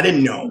it was. I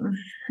didn't know.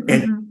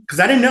 And because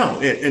I didn't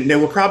know. And they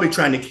were probably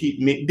trying to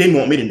didn't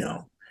want me to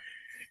know.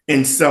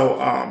 And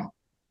so,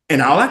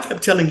 and all I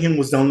kept telling him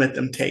was don't let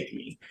them take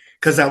me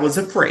because I was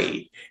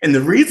afraid. And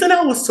the reason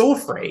I was so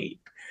afraid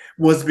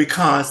was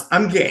because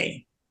I'm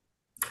gay.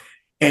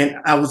 And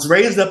I was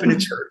raised up in a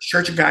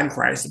Church of God in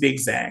Christ, to be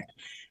exact.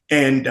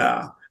 And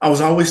I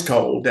was always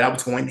told that I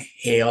was going to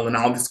hell and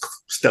all this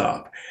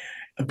stuff.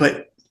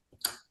 But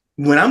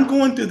when I'm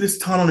going through this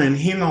tunnel and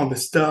hearing all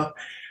this stuff,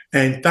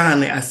 and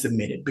finally I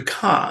submitted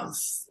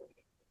because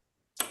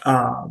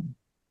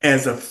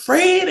as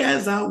afraid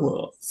as I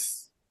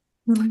was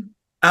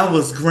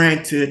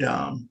granted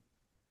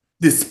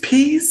this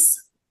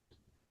peace.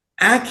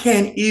 I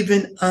can't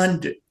even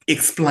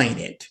explain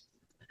it.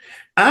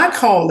 I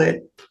call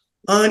it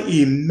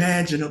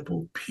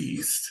unimaginable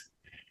peace.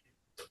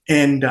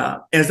 And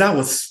as I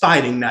was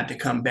fighting not to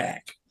come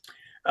back,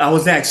 I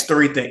was asked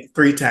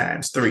three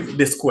times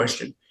this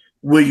question: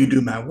 will you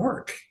do my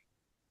work?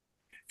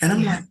 And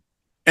I'm like,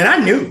 and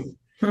I knew.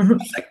 I'm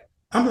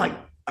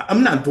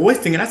not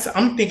voicing it.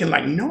 I'm thinking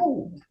like,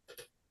 no.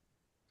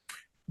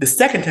 The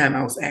second time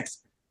I was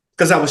asked,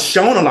 because I was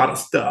shown a lot of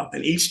stuff,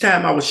 and each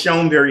time I was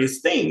shown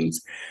various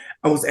things,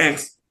 I was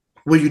asked,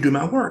 will you do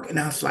my work? And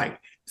I was like,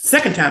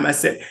 second time I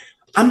said,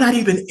 I'm not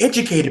even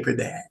educated for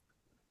that.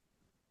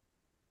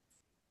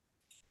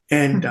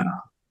 And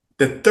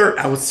the third,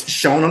 I was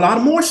shown a lot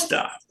of more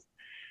stuff.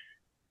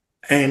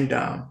 And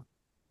I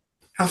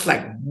was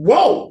like,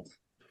 whoa,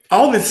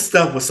 all this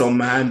stuff was so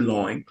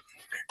mind-blowing.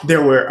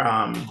 There were,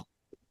 I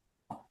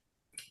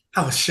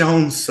was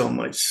shown so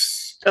much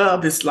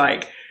stuff. It's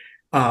like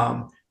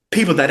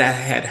people that I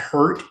had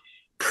hurt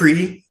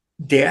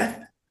pre-death,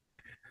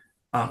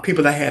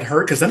 people that I had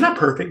hurt, because I'm not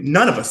perfect.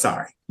 None of us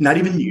are, not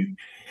even you.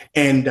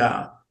 And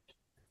I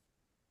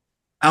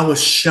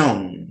was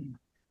shown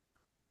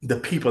the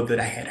people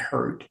that I had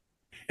hurt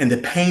and the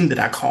pain that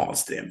I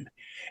caused them.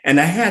 And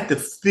I had to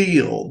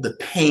feel the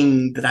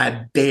pain that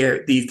I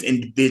bared these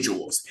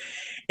individuals.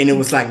 And it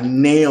was like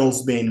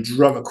nails being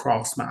drug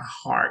across my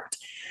heart.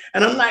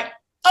 And I'm like,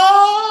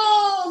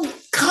 oh,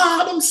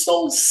 God, I'm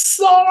so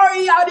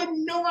sorry. I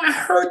didn't know I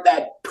hurt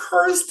that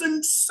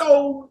person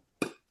so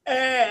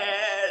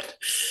bad.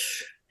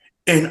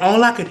 And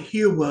all I could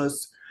hear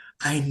was,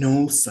 I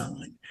know,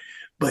 son,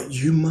 but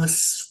you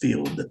must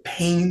feel the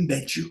pain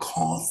that you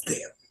caused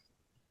them.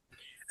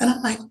 And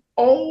I'm like,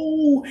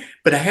 oh,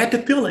 but I had to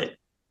feel it.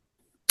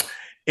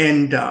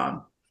 And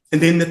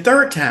then the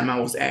third time I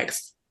was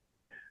asked,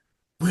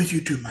 will you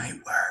do my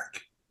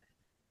work?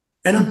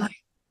 And I'm like,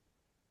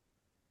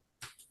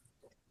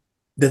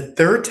 the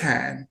third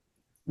time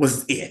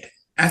was it.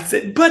 I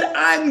said, but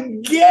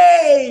I'm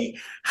gay.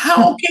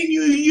 How can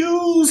you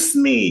use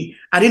me?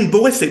 I didn't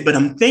voice it, but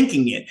I'm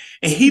thinking it.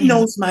 And he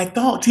knows my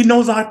thoughts. He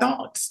knows our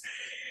thoughts.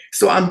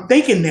 So I'm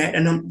thinking that,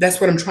 and that's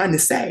what I'm trying to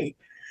say.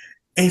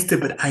 And he said,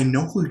 but I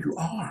know who you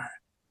are.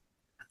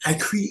 I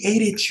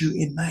created you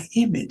in my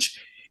image,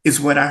 is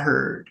what I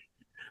heard.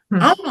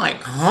 I'm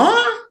like,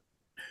 huh?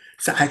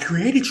 So I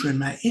created you in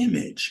my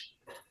image.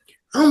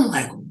 I'm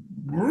like,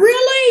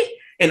 really?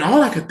 And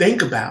all I could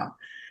think about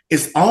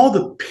is all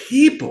the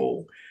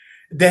people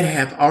that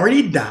have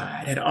already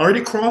died, had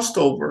already crossed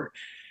over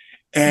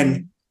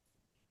and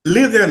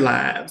lived their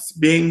lives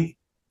being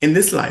in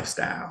this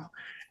lifestyle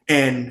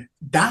and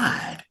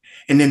died.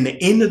 And in the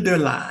end of their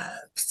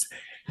lives,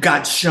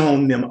 God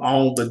shown them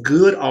all the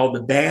good, all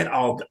the bad,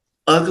 all the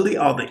ugly,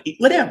 all the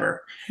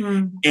whatever.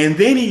 And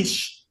then he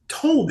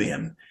told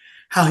them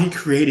how he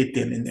created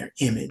them in their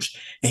image.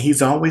 And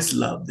he's always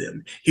loved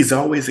them. He's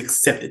always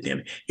accepted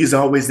them. He's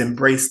always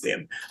embraced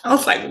them. I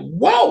was like,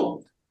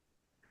 whoa.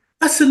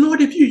 I said,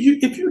 Lord, if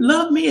you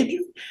love me,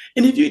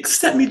 if you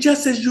accept me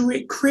just as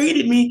you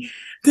created me,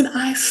 then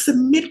I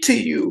submit to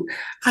you.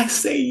 I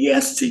say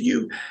yes to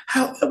you.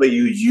 However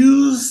you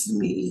use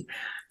me,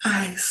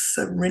 I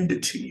surrender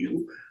to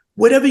you.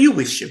 Whatever you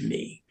wish of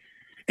me.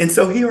 And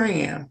so here I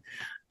am.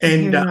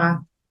 And I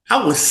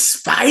was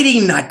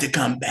fighting not to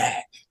come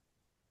back.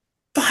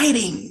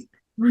 Fighting.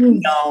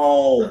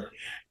 No.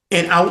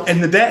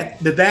 And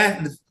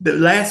the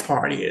last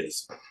part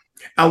is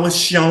I was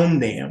shown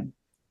them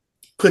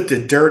put the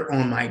dirt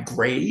on my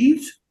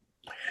grave.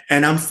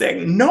 And I'm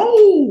saying,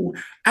 no,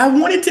 I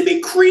wanted to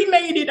be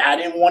cremated. I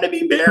didn't want to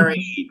be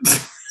buried.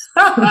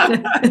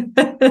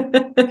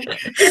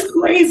 It's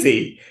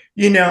crazy,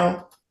 you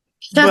know?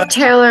 Chef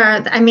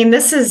Taylor, I mean,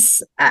 this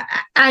is,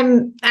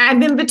 I'm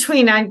in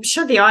between. I'm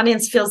sure the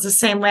audience feels the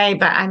same way,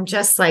 but I'm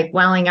just like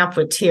welling up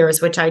with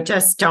tears, which I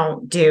just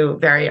don't do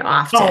very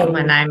often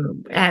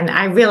and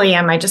I really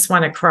am. I just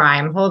want to cry.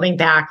 I'm holding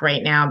back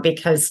right now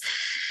because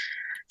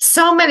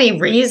so many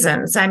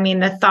reasons. I mean,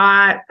 the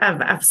thought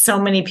of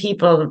so many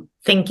people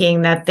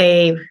thinking that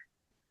they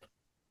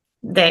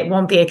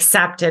won't be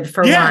accepted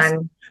for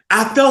one.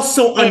 I felt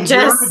so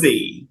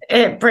unworthy.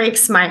 It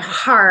breaks my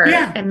heart.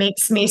 Yeah. It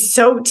makes me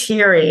so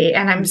teary.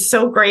 And I'm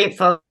so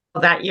grateful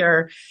that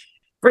you're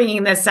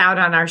bringing this out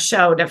on our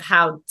show of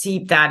how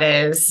deep that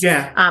is.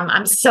 Yeah.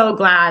 I'm so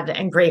glad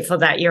and grateful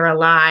that you're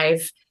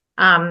alive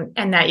and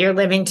that you're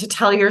living to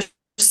tell your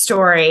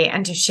story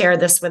and to share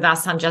this with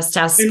us on Just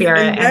Ask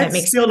Spirit. And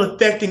that's still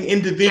affecting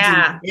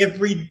individuals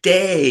every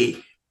day.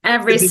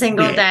 Every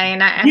single day.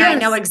 And I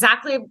know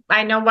exactly,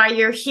 I know why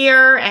you're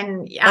here.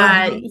 And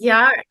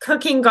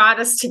cooking got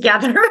us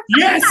together.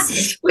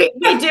 Yes. we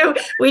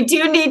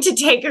do need to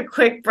take a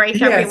quick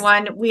break,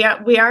 everyone. We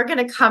are going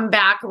to come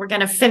back. We're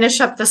going to finish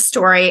up the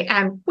story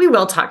and we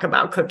will talk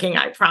about cooking,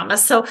 I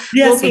promise. So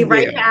we'll be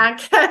right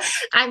back.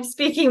 I'm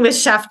speaking with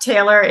Chef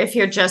Taylor. If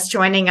you're just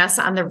joining us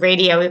on the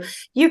radio,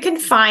 you can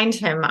find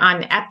him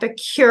on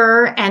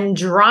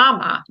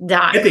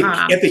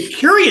epicureandrama.com.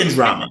 Epicurean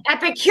Drama.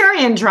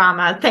 Epicurean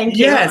Drama. Thank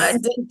you.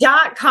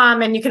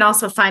 .com. And you can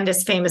also find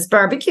his famous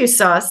barbecue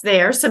sauce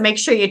there. So make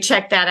sure you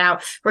check that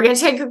out. We're going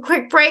to take a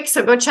quick break.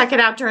 So go check it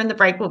out during the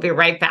break. We'll be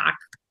right back.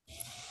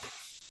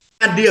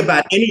 Idea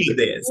about any of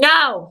this.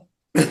 No.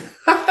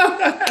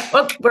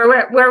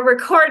 We're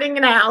recording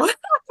now.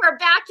 We're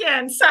back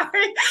in.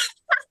 Sorry.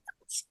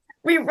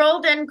 We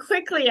rolled in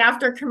quickly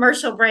after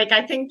commercial break.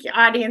 I think,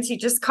 audience, you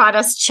just caught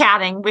us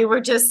chatting. We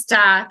were just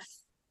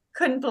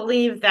couldn't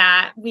believe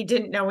that we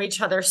didn't know each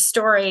other's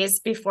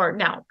stories before.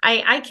 No,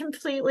 I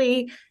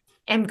completely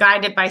am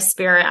guided by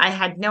spirit. I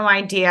had no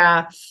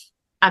idea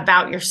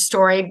about your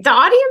story. The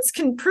audience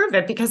can prove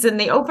it because in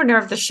the opener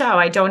of the show,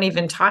 I don't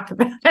even talk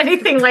about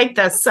anything like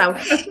this. So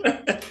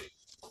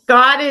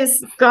God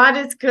is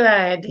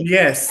good.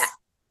 Yes.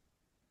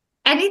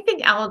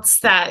 Anything else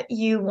that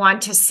you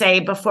want to say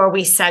before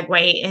we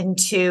segue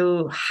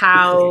into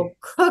how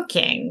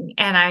cooking,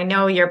 and I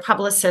know your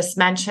publicist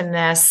mentioned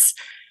this,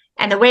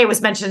 and the way it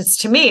was mentioned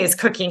to me is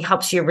cooking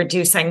helps you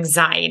reduce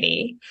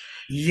anxiety.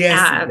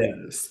 Yes, it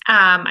does.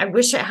 I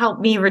wish it helped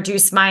me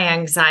reduce my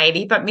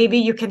anxiety, but maybe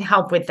you can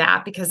help with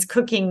that because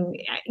cooking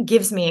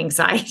gives me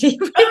anxiety.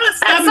 But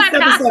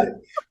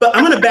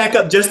I'm going to back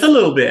up just a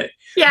little bit.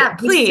 Yeah,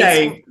 please.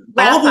 Say,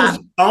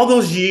 all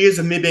those years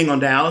of me being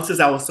on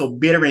dialysis, I was so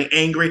bitter and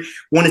angry,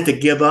 wanted to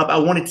give up. I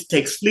wanted to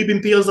take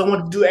sleeping pills. I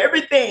wanted to do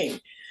everything.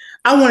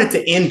 I wanted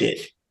to end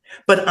it.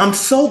 But I'm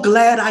so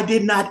glad I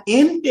did not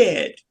end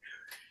it.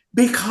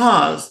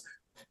 Because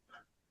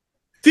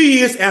a few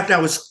years after I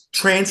was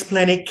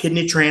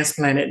kidney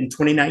transplanted in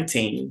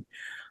 2019,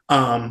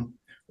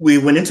 we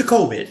went into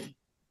COVID.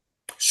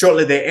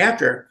 Shortly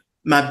thereafter,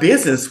 my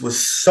business was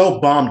so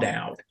bombed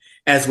out,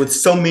 as with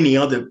so many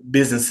other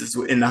businesses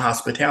in the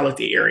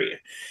hospitality area.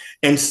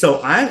 And so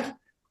I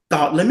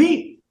thought, let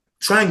me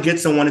try and get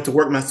someone to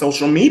work my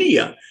social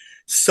media.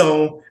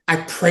 So I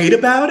prayed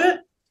about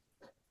it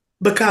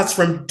because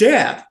from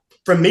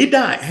me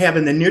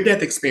having the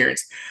near-death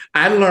experience,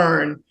 I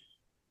learned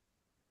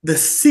the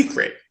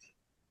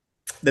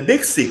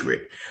big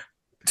secret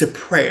to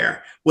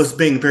prayer was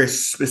being very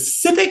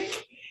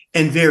specific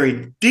and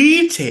very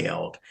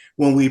detailed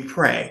when we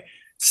pray.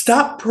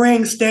 Stop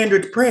praying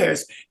standard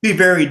prayers. Be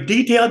very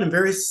detailed and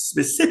very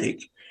specific.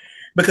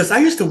 Because I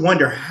used to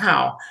wonder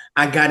how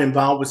I got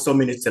involved with so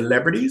many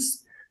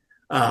celebrities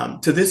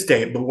to this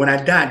day. But when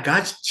I died,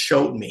 God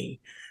showed me.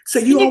 So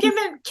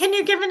can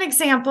you give an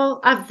example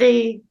of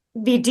the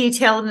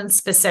detailed and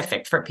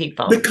specific for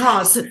people?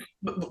 Because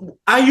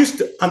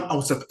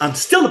I'm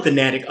still a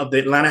fanatic of the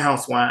Atlanta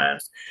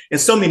Housewives and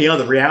so many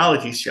other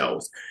reality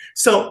shows.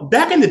 So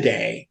back in the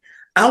day,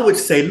 I would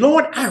say,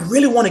 Lord, I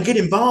really want to get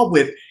involved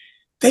with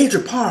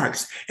Phaedra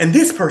Parks and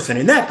this person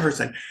and that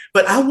person.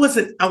 But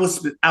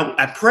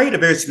I prayed a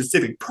very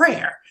specific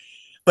prayer,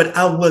 but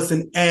I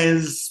wasn't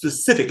as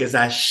specific as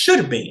I should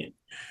have been.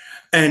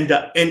 And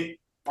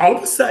all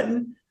of a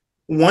sudden,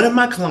 one of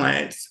my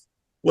clients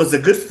was a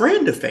good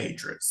friend of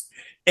Phaedra's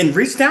and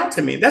reached out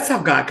to me. That's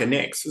how God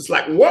connects. It's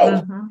like,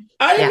 whoa,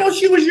 I didn't know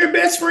she was your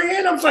best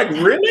friend. I was like,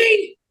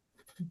 really?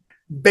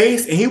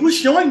 And he was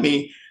showing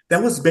me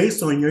that was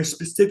based on your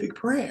specific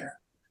prayer.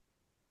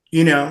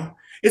 You know,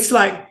 it's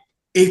like,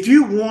 if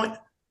you want,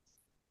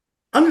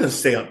 I'm going to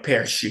say a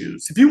pair of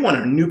shoes. If you want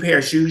a new pair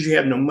of shoes, you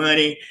have no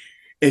money.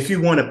 If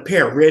you want a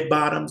pair of red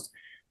bottoms,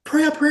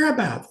 pray a prayer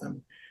about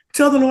them.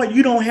 Tell the Lord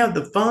you don't have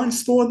the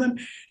funds for them.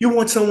 You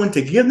want someone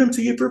to give them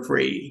to you for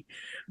free.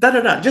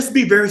 Just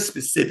be very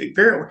specific,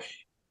 very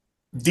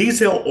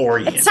detail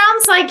oriented. It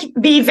sounds like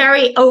be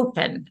very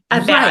open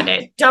about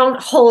it.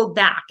 Don't hold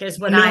back is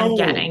what I'm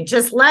getting.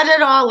 Just let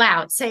it all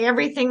out. Say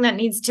everything that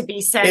needs to be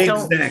said.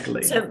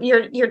 Exactly. So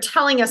you're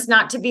telling us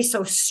not to be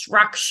so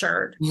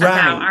structured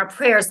about our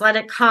prayers. Let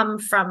it come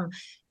from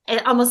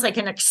almost like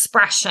an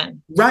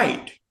expression.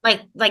 Right.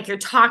 Like you're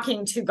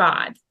talking to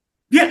God.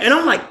 Yeah. And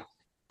I'm like,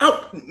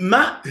 oh,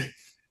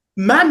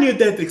 my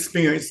near-death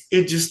experience,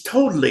 it just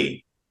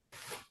totally,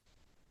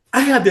 I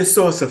have this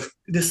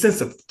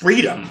sense of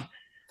freedom.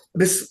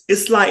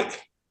 It's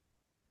like,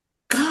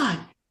 God,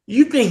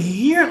 you've been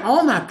hearing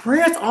all my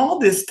prayers all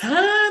this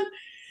time.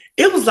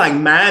 It was like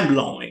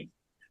mind-blowing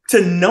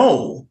to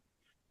know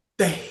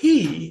that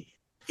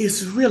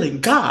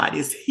God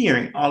is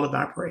hearing all of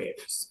our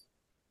prayers.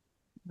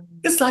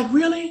 It's like,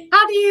 really?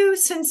 How do you,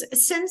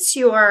 since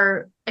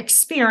your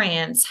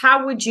experience,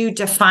 how would you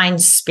define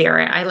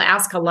spirit? I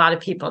ask a lot of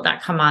people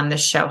that come on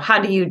this show, how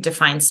do you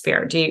define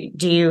spirit?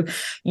 Do you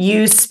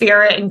use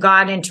spirit and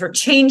God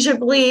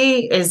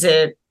interchangeably?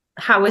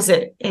 How is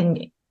it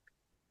in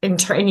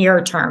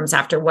your terms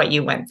after what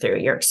you went through,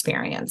 your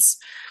experience?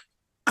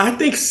 I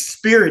think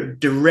spirit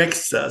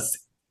directs us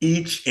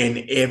each and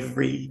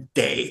every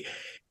day,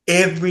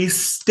 every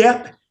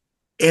step,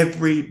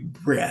 every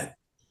breath.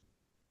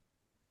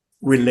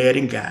 We're led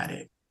and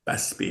guided by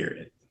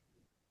spirit,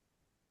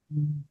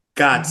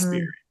 God's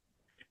spirit.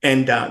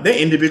 And there are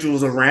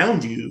individuals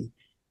around you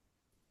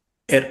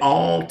at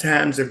all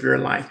times of your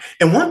life.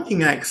 And one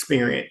thing I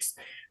experienced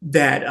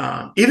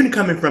that even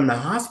coming from the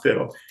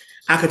hospital,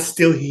 I could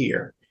still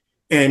hear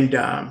and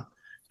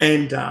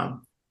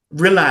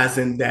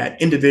realizing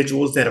that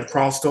individuals that have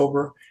crossed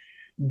over,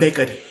 they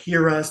could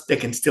hear us, they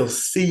can still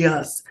see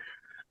us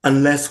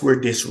unless we're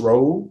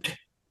disrobed.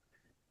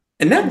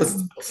 And that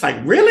was like,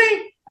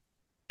 really?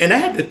 And I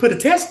had to put a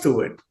test to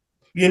it,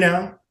 you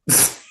know?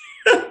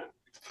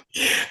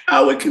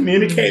 I would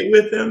communicate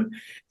with them.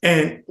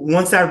 And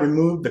once I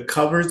removed the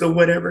covers or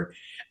whatever,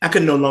 I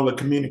could no longer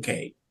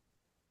communicate.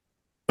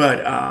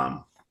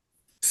 But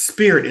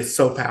spirit is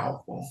so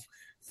powerful.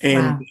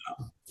 And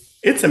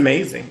it's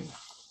amazing.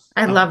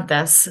 I love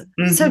this.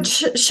 So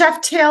Chef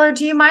Taylor,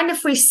 do you mind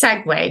if we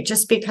segue?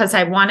 Just because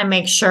I want to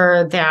make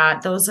sure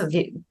that those of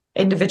you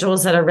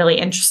individuals that are really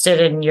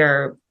interested in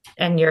your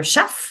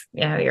chef,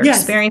 your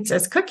experience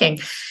as cooking.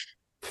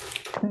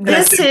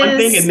 This is one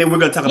thing, and then we're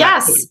going to talk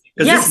about cooking.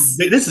 Because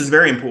this is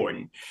very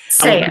important.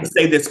 I want to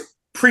say this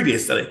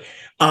previously.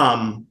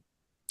 Had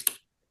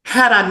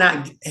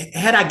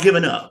I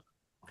given up,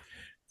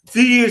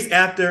 2 years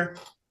after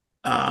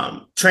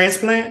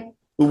transplant,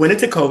 we went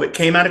into COVID,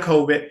 came out of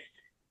COVID,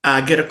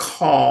 I get a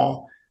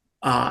call,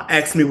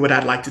 asked me would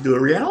I'd like to do a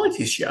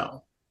reality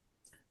show.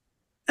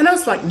 And I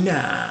was like,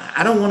 nah,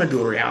 I don't want to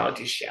do a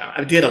reality show.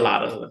 I did a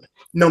lot of them,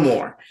 no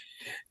more.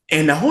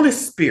 And the Holy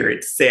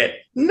Spirit said,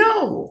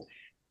 no,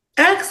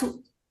 ask,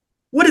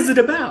 what is it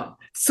about?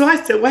 So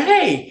I said, well,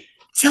 hey,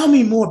 tell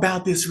me more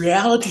about this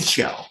reality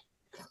show.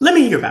 Let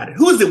me hear about it.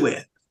 Who is it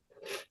with?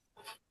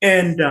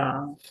 And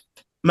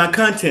my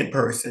content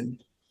person,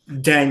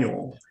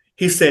 Daniel,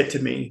 he said to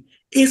me,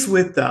 it's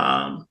with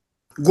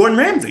Gordon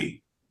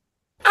Ramsay.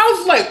 I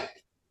was like,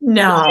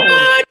 no.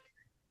 What?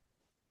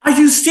 Are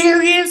you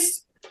serious?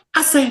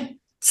 I said,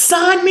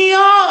 sign me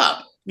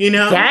up,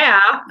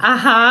 Yeah.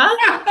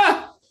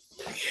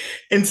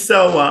 And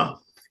so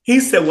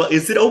he said, well,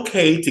 is it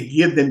okay to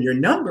give them your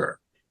number?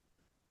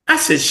 I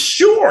said,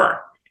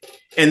 sure.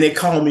 And they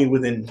called me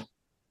within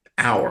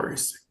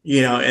hours,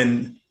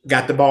 and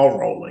got the ball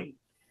rolling.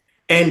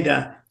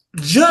 And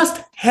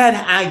just had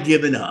I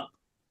given up,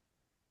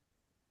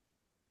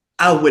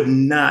 I would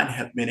not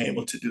have been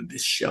able to do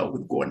this show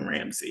with Gordon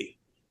Ramsay.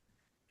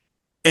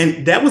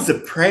 And that was a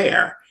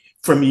prayer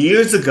from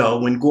years ago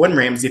when Gordon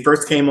Ramsay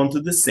first came onto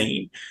the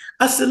scene.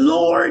 I said,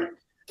 Lord,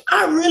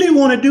 I really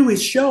want to do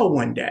his show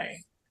one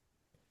day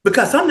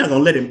because I'm not going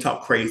to let him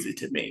talk crazy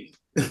to me.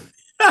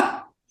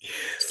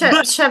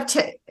 Chef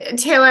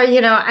Taylor,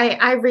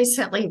 I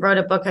recently wrote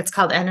a book. It's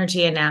called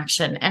Energy in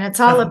Action. And it's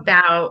all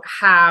about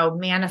how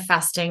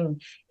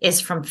manifesting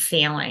is from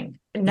feeling,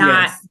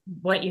 not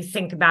what you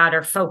think about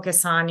or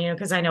focus on,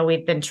 because I know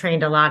we've been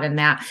trained a lot in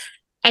that.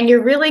 And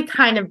you're really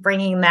kind of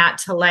bringing that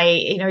to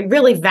light,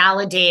 really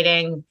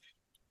validating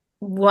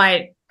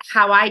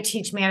how I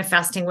teach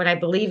manifesting, what I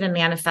believe in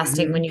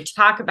manifesting. When you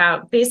talk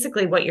about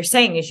basically what you're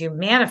saying is you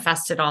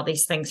manifested all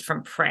these things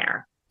from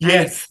prayer.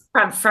 Yes.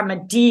 From a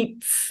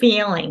deep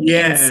feeling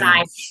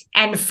inside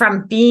and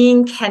from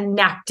being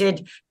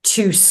connected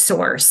to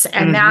source.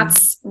 And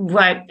that's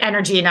what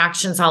Energy in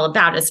Action is all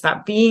about. It's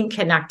about being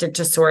connected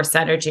to source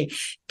energy,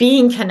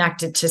 being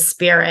connected to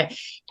spirit.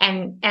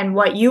 And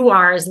what you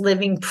are is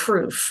living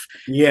proof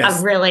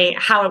of really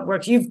how it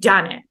works. You've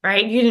done it,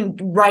 right? You didn't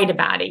write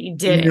about it. You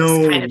did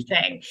it kind of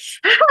thing.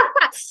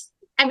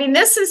 I mean,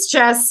 this is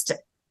just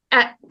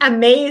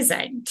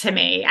amazing to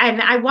me. And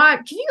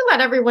can you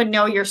let everyone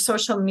know your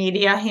social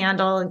media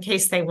handle in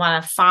case they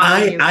want to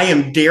follow you? I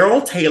am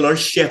Daryl Taylor,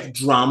 Chef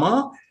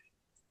Drama.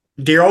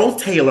 Daryl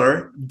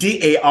Taylor,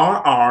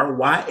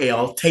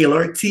 Darryl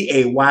Taylor,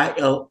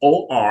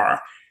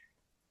 Taylor.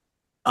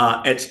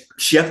 At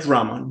Chef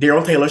Drama,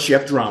 Daryl Taylor,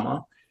 Chef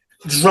Drama.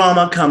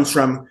 Drama comes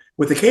from,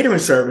 with the catering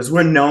service,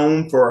 we're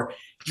known for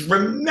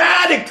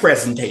dramatic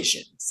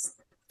presentations,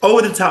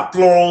 over the top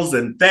florals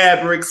and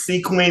fabrics,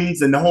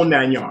 sequins, and the whole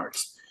 9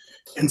 yards.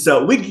 And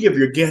so we give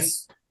your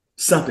guests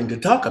something to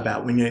talk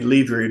about when you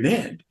leave your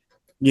event.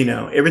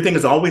 Everything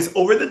is always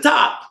over the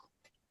top,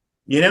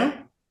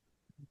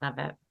 Love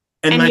it.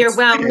 And And you're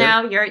well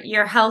now.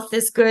 Your health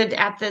is good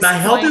at this My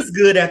point? health is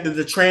good after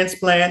the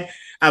transplant.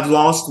 I've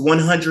lost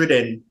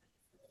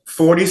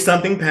 140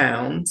 something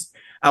pounds.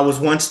 I was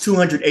once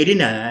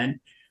 289,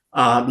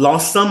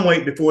 lost some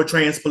weight before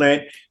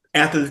transplant.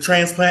 After the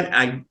transplant,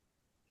 I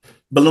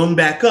ballooned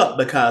back up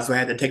because I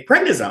had to take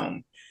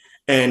prednisone.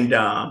 And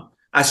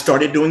I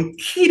started doing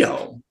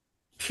keto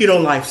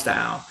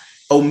lifestyle,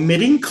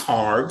 omitting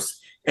carbs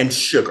and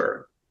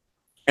sugar.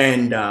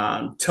 And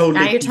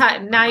totally.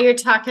 Now you're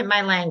talking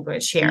my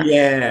language here.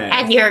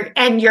 Yeah.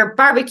 And your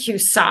barbecue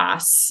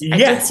sauce. Yes. I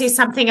did see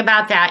something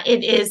about that.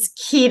 It is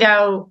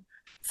keto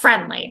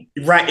friendly.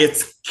 Right.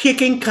 It's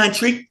Kicking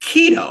Country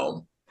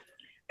Keto.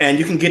 And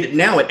you can get it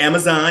now at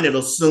Amazon.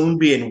 It'll soon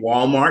be in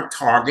Walmart,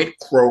 Target,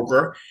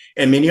 Kroger,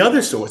 and many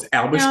other stores.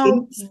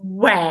 Albertsons. No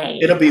way.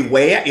 It'll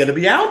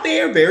be out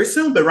there very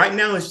soon. But right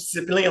now it's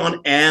simply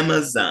on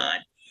Amazon.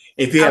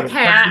 If you have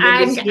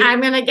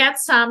I'm going to get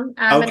some.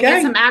 I'm going to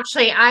get some.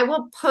 Actually, I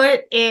will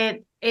put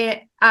it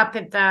up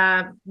at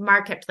the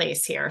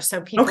marketplace here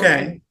so people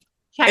can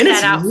check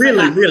that out. And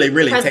it's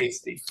really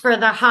tasty. For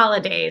the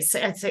holidays.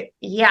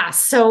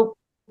 So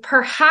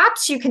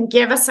perhaps you can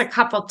give us a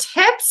couple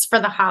tips for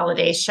the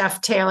holidays, Chef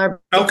Taylor.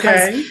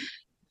 Because,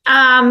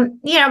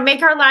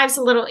 make our lives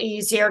a little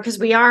easier because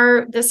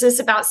this is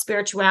about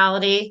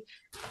spirituality.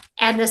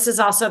 And this is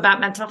also about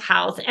mental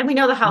health. And we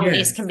know the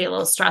holidays can be a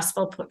little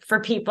stressful for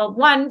people.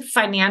 One,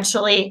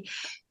 financially,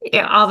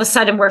 all of a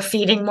sudden we're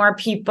feeding more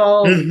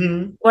people.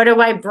 Mm-hmm. What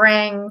do I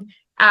bring?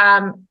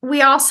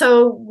 We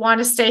also want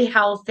to stay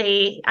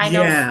healthy. I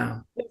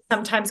know we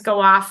sometimes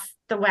go off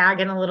the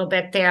wagon a little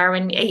bit there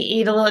and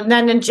eat a little. And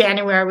then in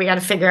January, we got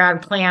to figure out a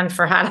plan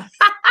for how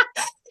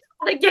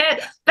to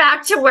get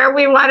back to where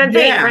we want to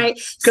be, right?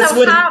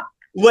 Because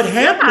what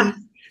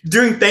happened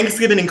during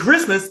Thanksgiving and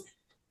Christmas,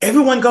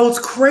 everyone goes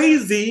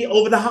crazy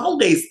over the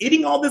holidays,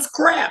 eating all this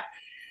crap.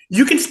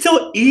 You can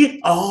still eat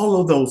all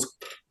of those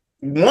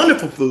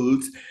wonderful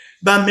foods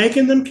by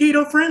making them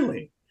keto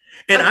friendly.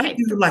 And I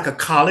do like a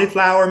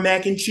cauliflower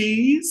mac and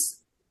cheese.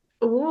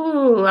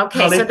 Ooh,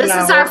 okay. So this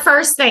is our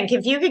first thing.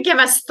 If you could give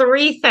us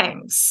three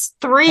things.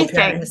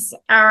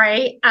 All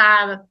right.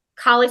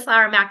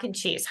 Cauliflower mac and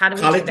cheese. How do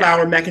we do that?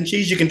 Cauliflower mac and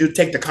cheese. You can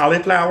take the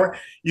cauliflower.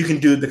 You can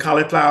do the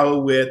cauliflower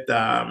with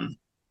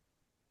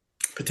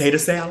potato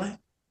salad.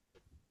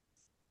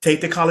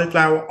 Take the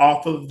cauliflower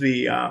off of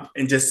the,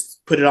 and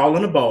just put it all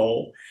in a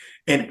bowl.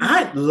 And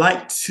I'd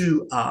like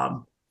to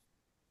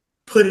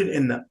put it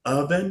in the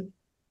oven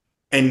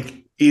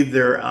and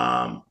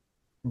either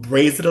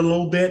braise it a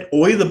little bit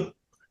or either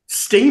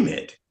steam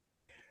it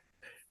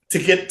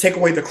to take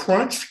away the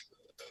crunch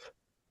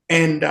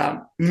and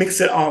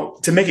mix it all.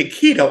 To make it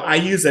keto, I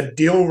use a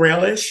dill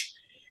relish,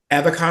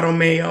 avocado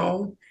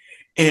mayo,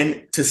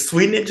 and to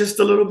sweeten it just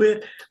a little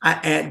bit, I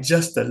add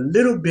just a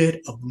little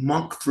bit of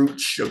monk fruit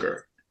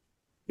sugar.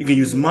 You can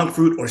use monk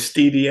fruit or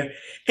stevia,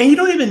 and you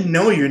don't even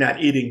know you're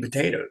not eating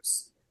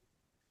potatoes.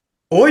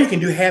 Or you can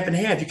do half and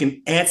half. You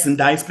can add some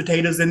diced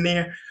potatoes in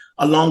there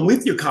along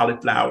with your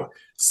cauliflower.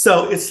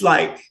 So it's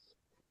like,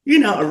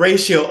 a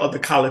ratio of the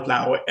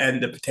cauliflower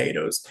and the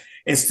potatoes,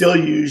 and still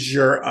use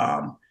your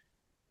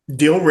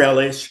dill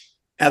relish,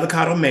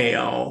 avocado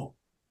mayo,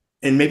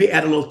 and maybe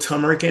add a little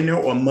turmeric in there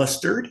or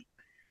mustard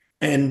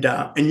and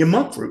your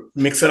monk fruit.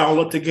 Mix it all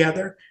up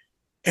together,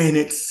 and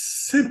it's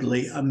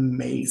simply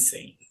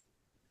amazing.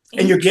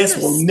 And your guests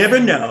will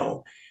never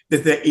know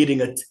that they're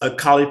eating a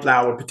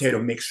cauliflower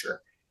potato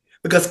mixture,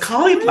 because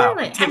cauliflower.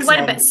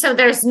 Really? So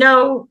there's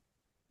no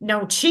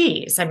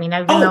cheese. I mean,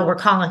 even though we're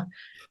calling.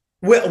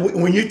 Well,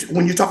 when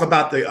you talk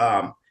about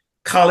the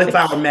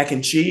cauliflower mac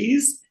and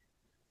cheese,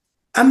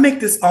 I make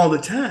this all the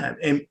time,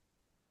 and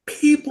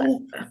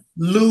people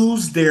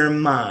lose their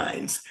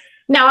minds.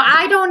 Now,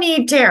 I don't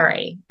eat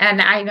dairy,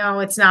 and I know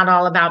it's not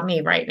all about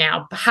me right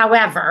now.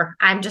 However,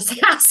 I'm just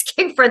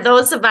asking for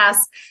those of us.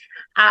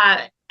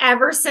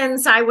 Ever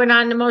since I went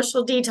on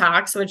emotional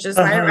detox, which is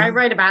what I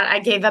write about, I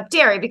gave up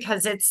dairy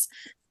because it's,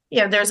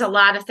 there's a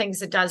lot of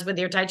things it does with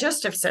your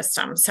digestive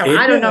system. So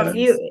I don't know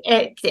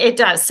if it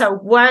does. So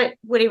what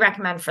would you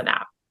recommend for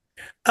that?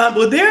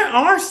 Well, there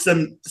are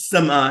some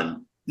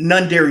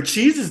non-dairy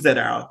cheeses that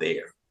are out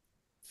there.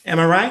 Am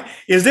I right?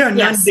 Is there a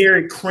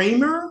non-dairy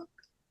creamer?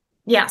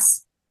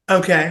 Yes.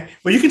 Okay.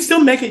 Well, you can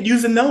still make it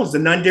using those, the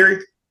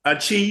non-dairy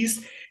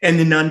cheese and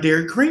the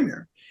non-dairy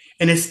creamer,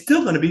 and it's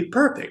still going to be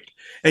perfect.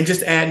 And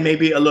just add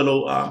maybe a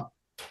little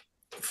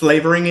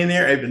flavoring in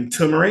there, even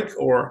turmeric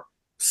or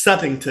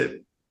something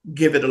to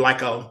give it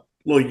like a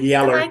little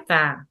yellow. I like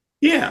that.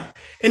 Yeah.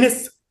 And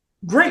it's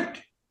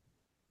great.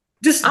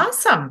 Just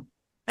awesome.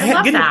 I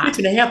love get that. in the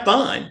kitchen and have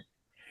fun.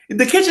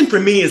 The kitchen for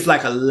me is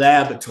like a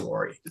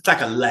laboratory. It's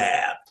like a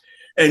lab.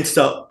 And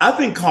so I've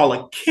been called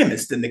a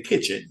chemist in the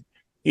kitchen,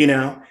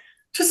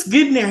 just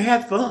get in there,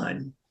 have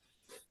fun.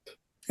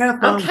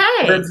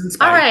 Okay.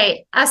 All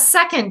right. A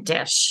second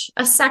dish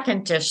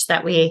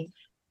that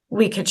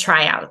we could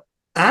try out.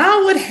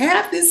 I would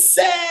have to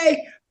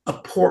say a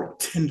pork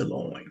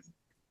tenderloin.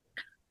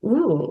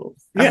 Ooh,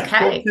 Yeah, okay.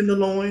 pork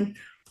tenderloin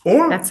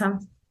or That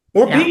sounds,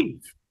 yeah.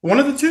 beef. One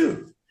of the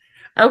two.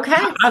 Okay.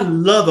 I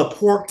love a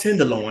pork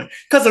tenderloin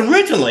because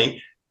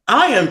originally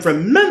I am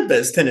from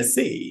Memphis,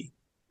 Tennessee.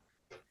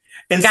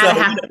 And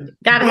Gotta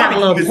have a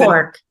little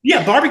pork.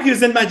 Barbecue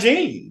is in my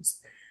genes.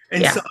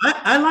 And Yeah. so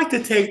I like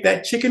to take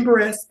that chicken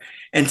breast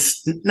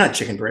not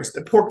chicken breast,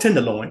 the pork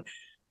tenderloin,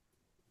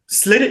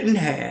 slit it in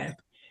half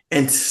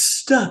and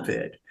stuff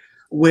it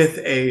with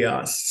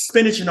a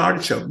spinach and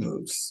artichoke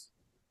mousse.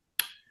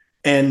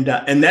 And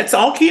that's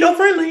all keto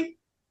friendly.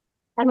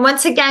 And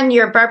once again,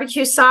 your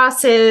barbecue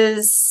sauce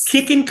is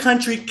Kickin'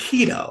 Country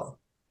Keto.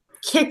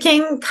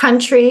 Kicking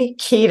Country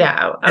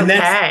Keto. Okay. And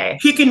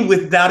that's kicking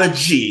without a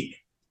G.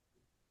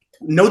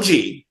 No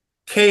G.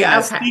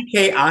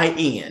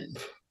 Kickin.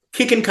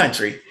 Kickin'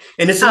 Country.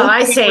 And it's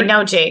I say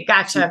no G.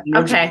 Gotcha.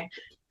 No okay.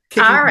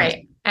 G. All right.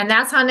 Country. And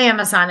that's on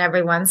Amazon,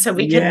 everyone. So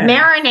we could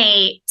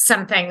marinate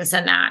some things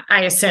in that,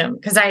 I assume.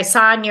 Because I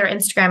saw on your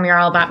Instagram, you're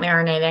all about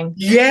marinating.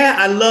 Yeah,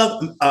 I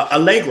love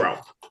Allegro.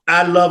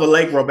 I love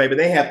Allegro, baby.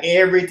 They have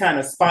every kind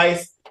of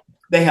spice.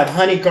 They have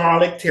honey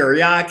garlic,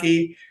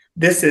 teriyaki.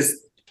 This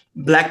is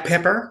black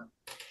pepper.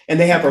 And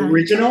they have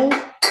original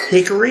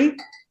hickory.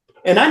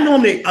 And I'm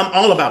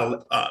all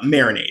about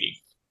marinating.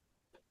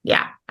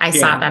 Yeah, I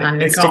saw that on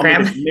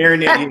Instagram.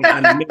 Marinating,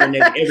 I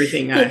marinate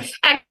everything. And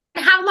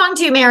how long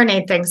do you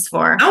marinate things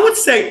for? I would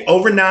say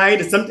overnight.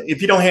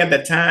 If you don't have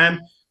that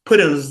time, put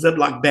it in a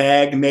Ziploc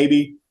bag,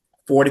 maybe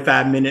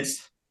 45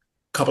 minutes,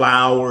 a couple of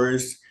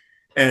hours.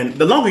 And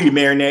the longer you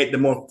marinate, the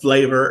more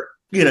flavor,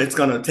 it's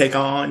going to take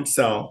on.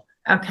 So,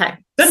 okay.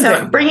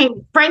 So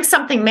bring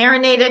something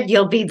marinated,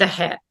 you'll be the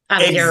hit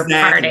of your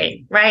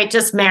party, right?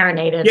 Just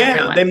marinated. Yeah,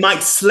 everyone. They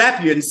might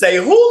slap you and say,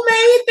 "Who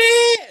made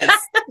this?"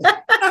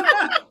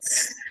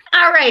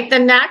 All right, the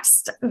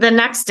next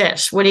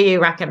dish. What do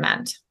you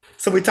recommend?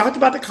 So we talked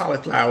about the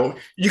cauliflower.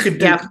 You could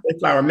do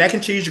cauliflower mac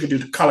and cheese. You could do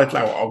the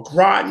cauliflower au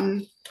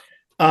gratin.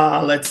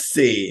 Let's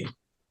see.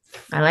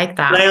 I like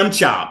that. Lamb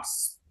chops.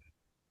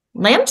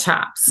 Lamb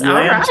chops.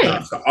 Lamb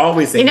chops are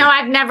always.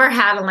 I've never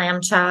had a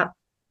lamb chop.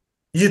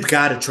 You've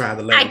got to try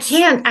the lamb. I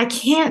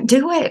can't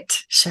do it,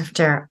 Chef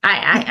Darryl.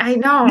 I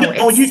know.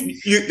 Are you?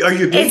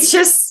 It's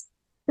just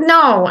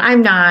no,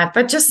 I'm not.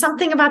 But just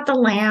something about the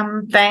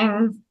lamb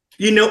thing.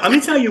 Let me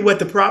tell you what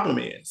the problem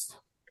is.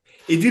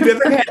 If you've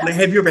ever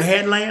have you ever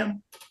had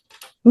lamb?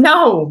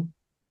 No.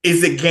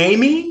 Is it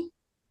gamey?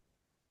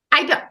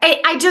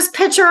 I just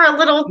picture a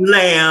little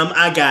lamb.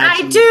 I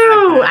got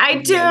you.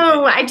 I do.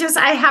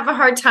 I have a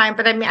hard time,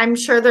 but I'm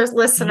sure there's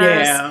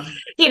listeners.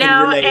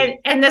 Yeah,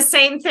 and the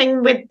same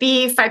thing with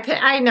beef.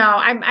 I know.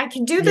 I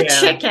can do the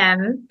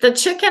chicken. The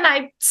chicken,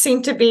 I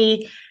seem to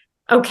be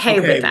okay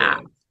with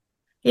that.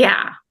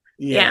 Yeah.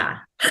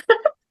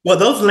 Well,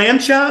 those lamb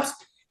chops,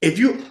 if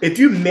you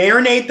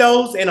marinate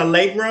those in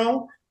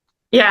Allegro,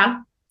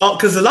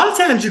 because a lot of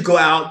times you go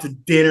out to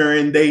dinner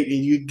and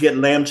you get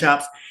lamb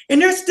chops and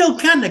they're still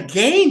kind of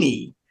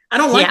gamey. I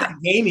don't like that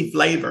gamey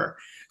flavor.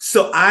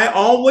 So I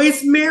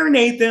always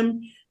marinate them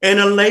in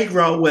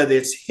Allegro, whether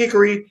it's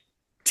hickory,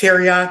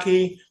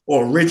 teriyaki,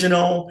 or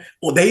original,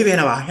 or they even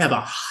have a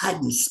hot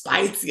and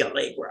spicy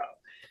Allegro.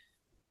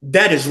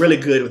 That is really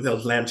good with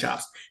those lamb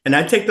chops. And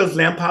I take those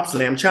lamb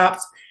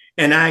chops,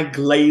 and I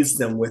glaze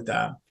them with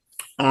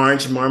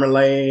orange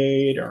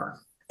marmalade or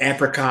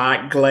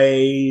apricot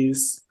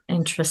glaze.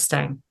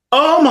 Interesting.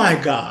 Oh my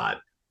God.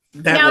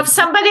 If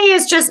somebody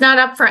is just not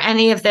up for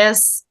any of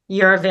this,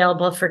 you're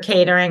available for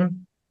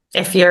catering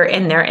if you're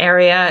in their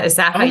area. Is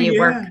that how you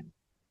work?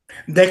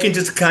 They can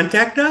just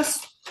contact us.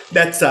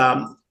 That's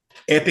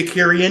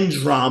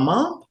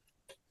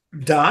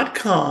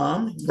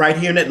epicureandrama.com right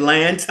here in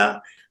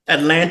Atlanta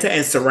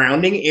and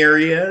surrounding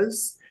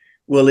areas.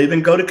 We'll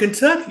even go to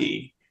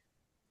Kentucky.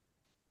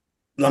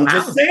 I'm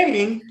just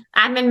saying.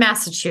 I'm in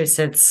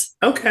Massachusetts.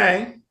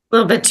 Okay. A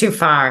little bit too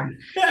far.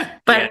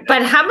 But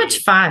how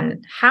much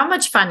fun? How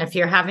much fun if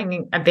you're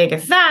having a big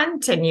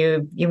event and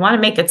you want to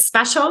make it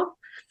special?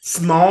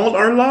 Small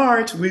or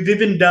large. We've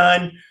even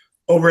done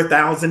over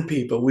 1,000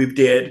 people. We've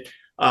did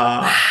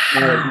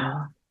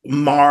MARTA.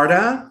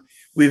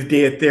 We've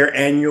did their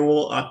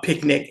annual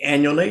picnic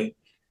annually,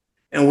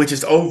 and which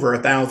is over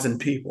 1,000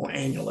 people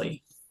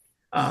annually,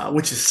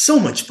 which is so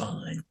much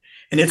fun.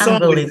 And it's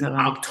always in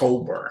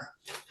October.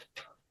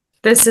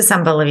 This is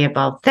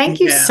unbelievable. Thank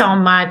you so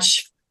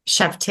much,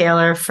 Chef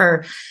Taylor,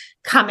 for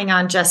coming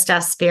on Just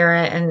Ask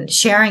Spirit and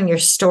sharing your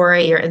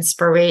story, your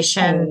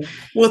inspiration.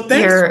 Well,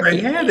 thanks for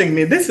having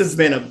me. This has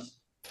been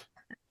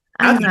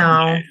I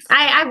know.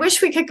 I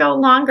wish we could go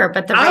longer,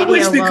 but the radio. I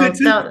wish we could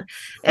too.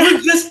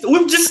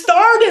 We've just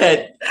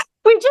started.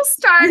 We just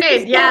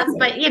started, yes.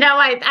 But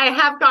I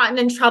have gotten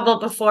in trouble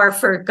before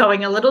for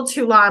going a little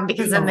too long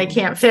because then they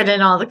can't fit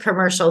in all the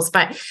commercials.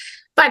 But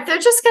they're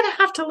just going to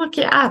have to look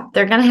you up.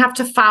 They're going to have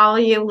to follow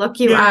you, look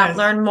you up,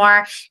 learn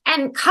more,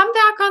 and come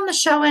back on the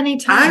show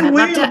anytime. I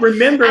will.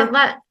 Remember,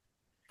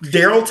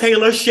 Darryl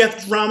Taylor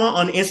Chef Drama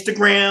on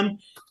Instagram,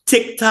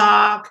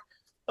 TikTok.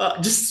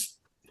 Just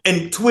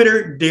And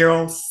Twitter,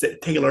 Daryl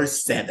Taylor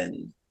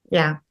 7.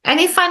 Yeah.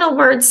 Any final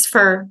words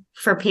for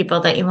people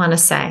that you want to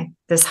say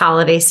this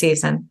holiday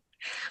season?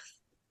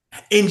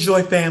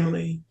 Enjoy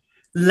family,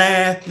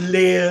 laugh,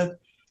 live,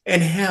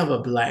 and have a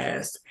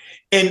blast.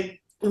 And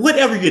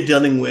whatever you're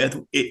dealing with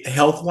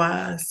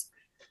health-wise,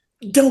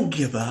 don't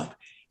give up.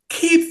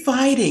 Keep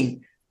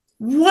fighting.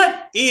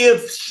 What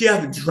if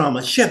Chef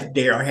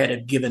Daryl had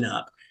have given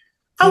up?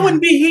 I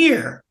wouldn't be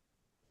here.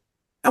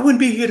 I wouldn't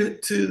be here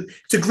to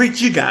greet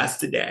you guys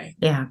today.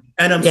 Yeah.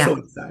 And I'm so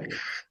excited.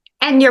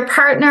 And your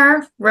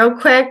partner, real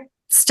quick,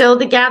 still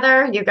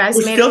together? You guys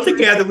We're still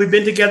together. We've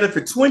been together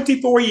for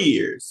 24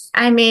 years.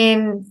 I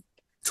mean,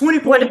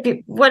 24.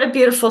 What a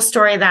beautiful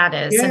story that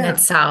is in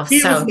itself.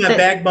 He was my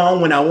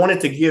backbone. When I wanted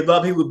to give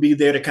up, he would be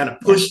there to kind of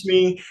push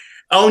me.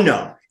 Oh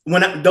no.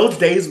 Those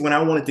days when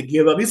I wanted to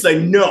give up, he's like,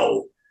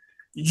 no,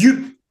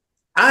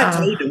 I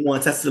told him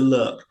once, I said,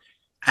 look,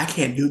 I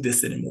can't do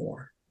this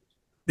anymore.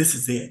 This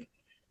is it.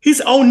 He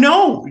said, oh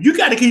no, you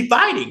got to keep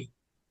fighting.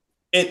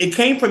 And it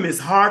came from his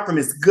heart, from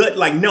his gut,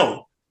 like,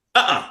 no,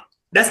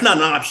 that's not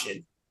an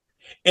option.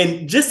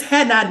 And just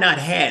had I not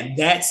had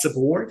that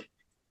support,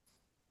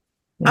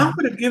 I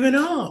would have given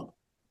up.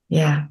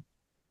 Yeah.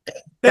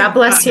 God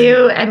bless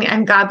you,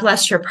 and God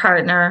bless your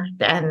partner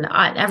and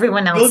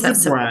everyone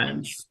else.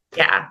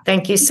 Yeah,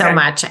 thank you so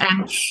much.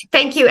 And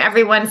thank you,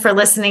 everyone, for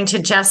listening to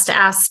Just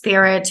Ask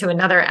Spirit, to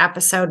another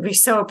episode. We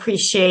so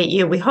appreciate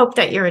you. We hope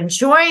that you're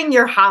enjoying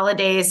your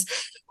holidays.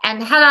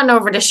 And head on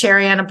over to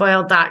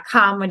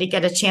SherryAnnaBoyle.com when you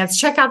get a chance.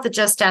 Check out the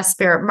Just Ask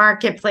Spirit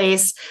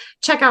Marketplace.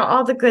 Check out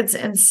all the goods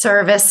and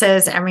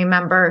services. And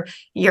remember,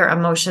 your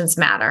emotions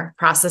matter.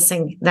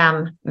 Processing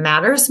them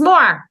matters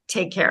more.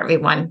 Take care,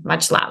 everyone.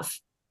 Much love.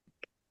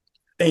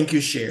 Thank you,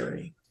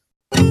 Sherry.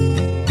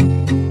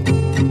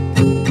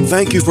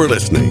 Thank you for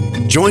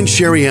listening. Join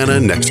Sherry Anna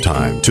next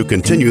time to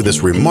continue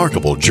this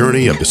remarkable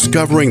journey of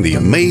discovering the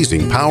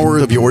amazing power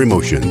of your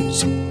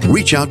emotions.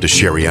 Reach out to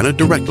Sherry Anna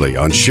directly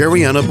on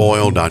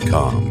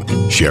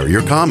SherryAnnaBoyle.com. Share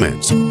your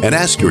comments and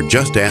ask your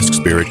Just Ask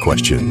Spirit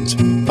questions.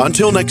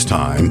 Until next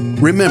time,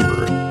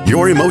 remember,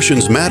 your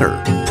emotions matter.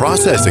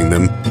 Processing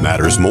them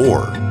matters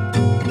more.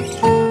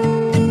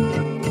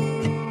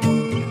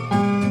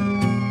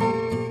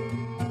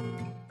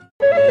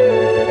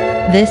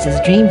 This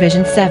is Dream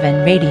Vision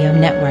 7 Radio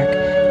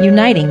Network,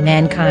 uniting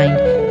mankind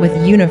with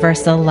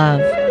universal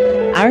love.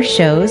 Our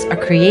shows are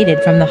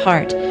created from the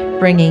heart,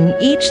 bringing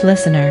each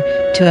listener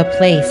to a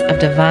place of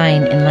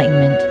divine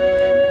enlightenment.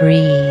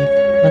 Breathe,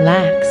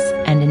 relax,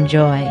 and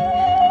enjoy.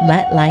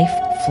 Let life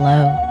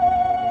flow.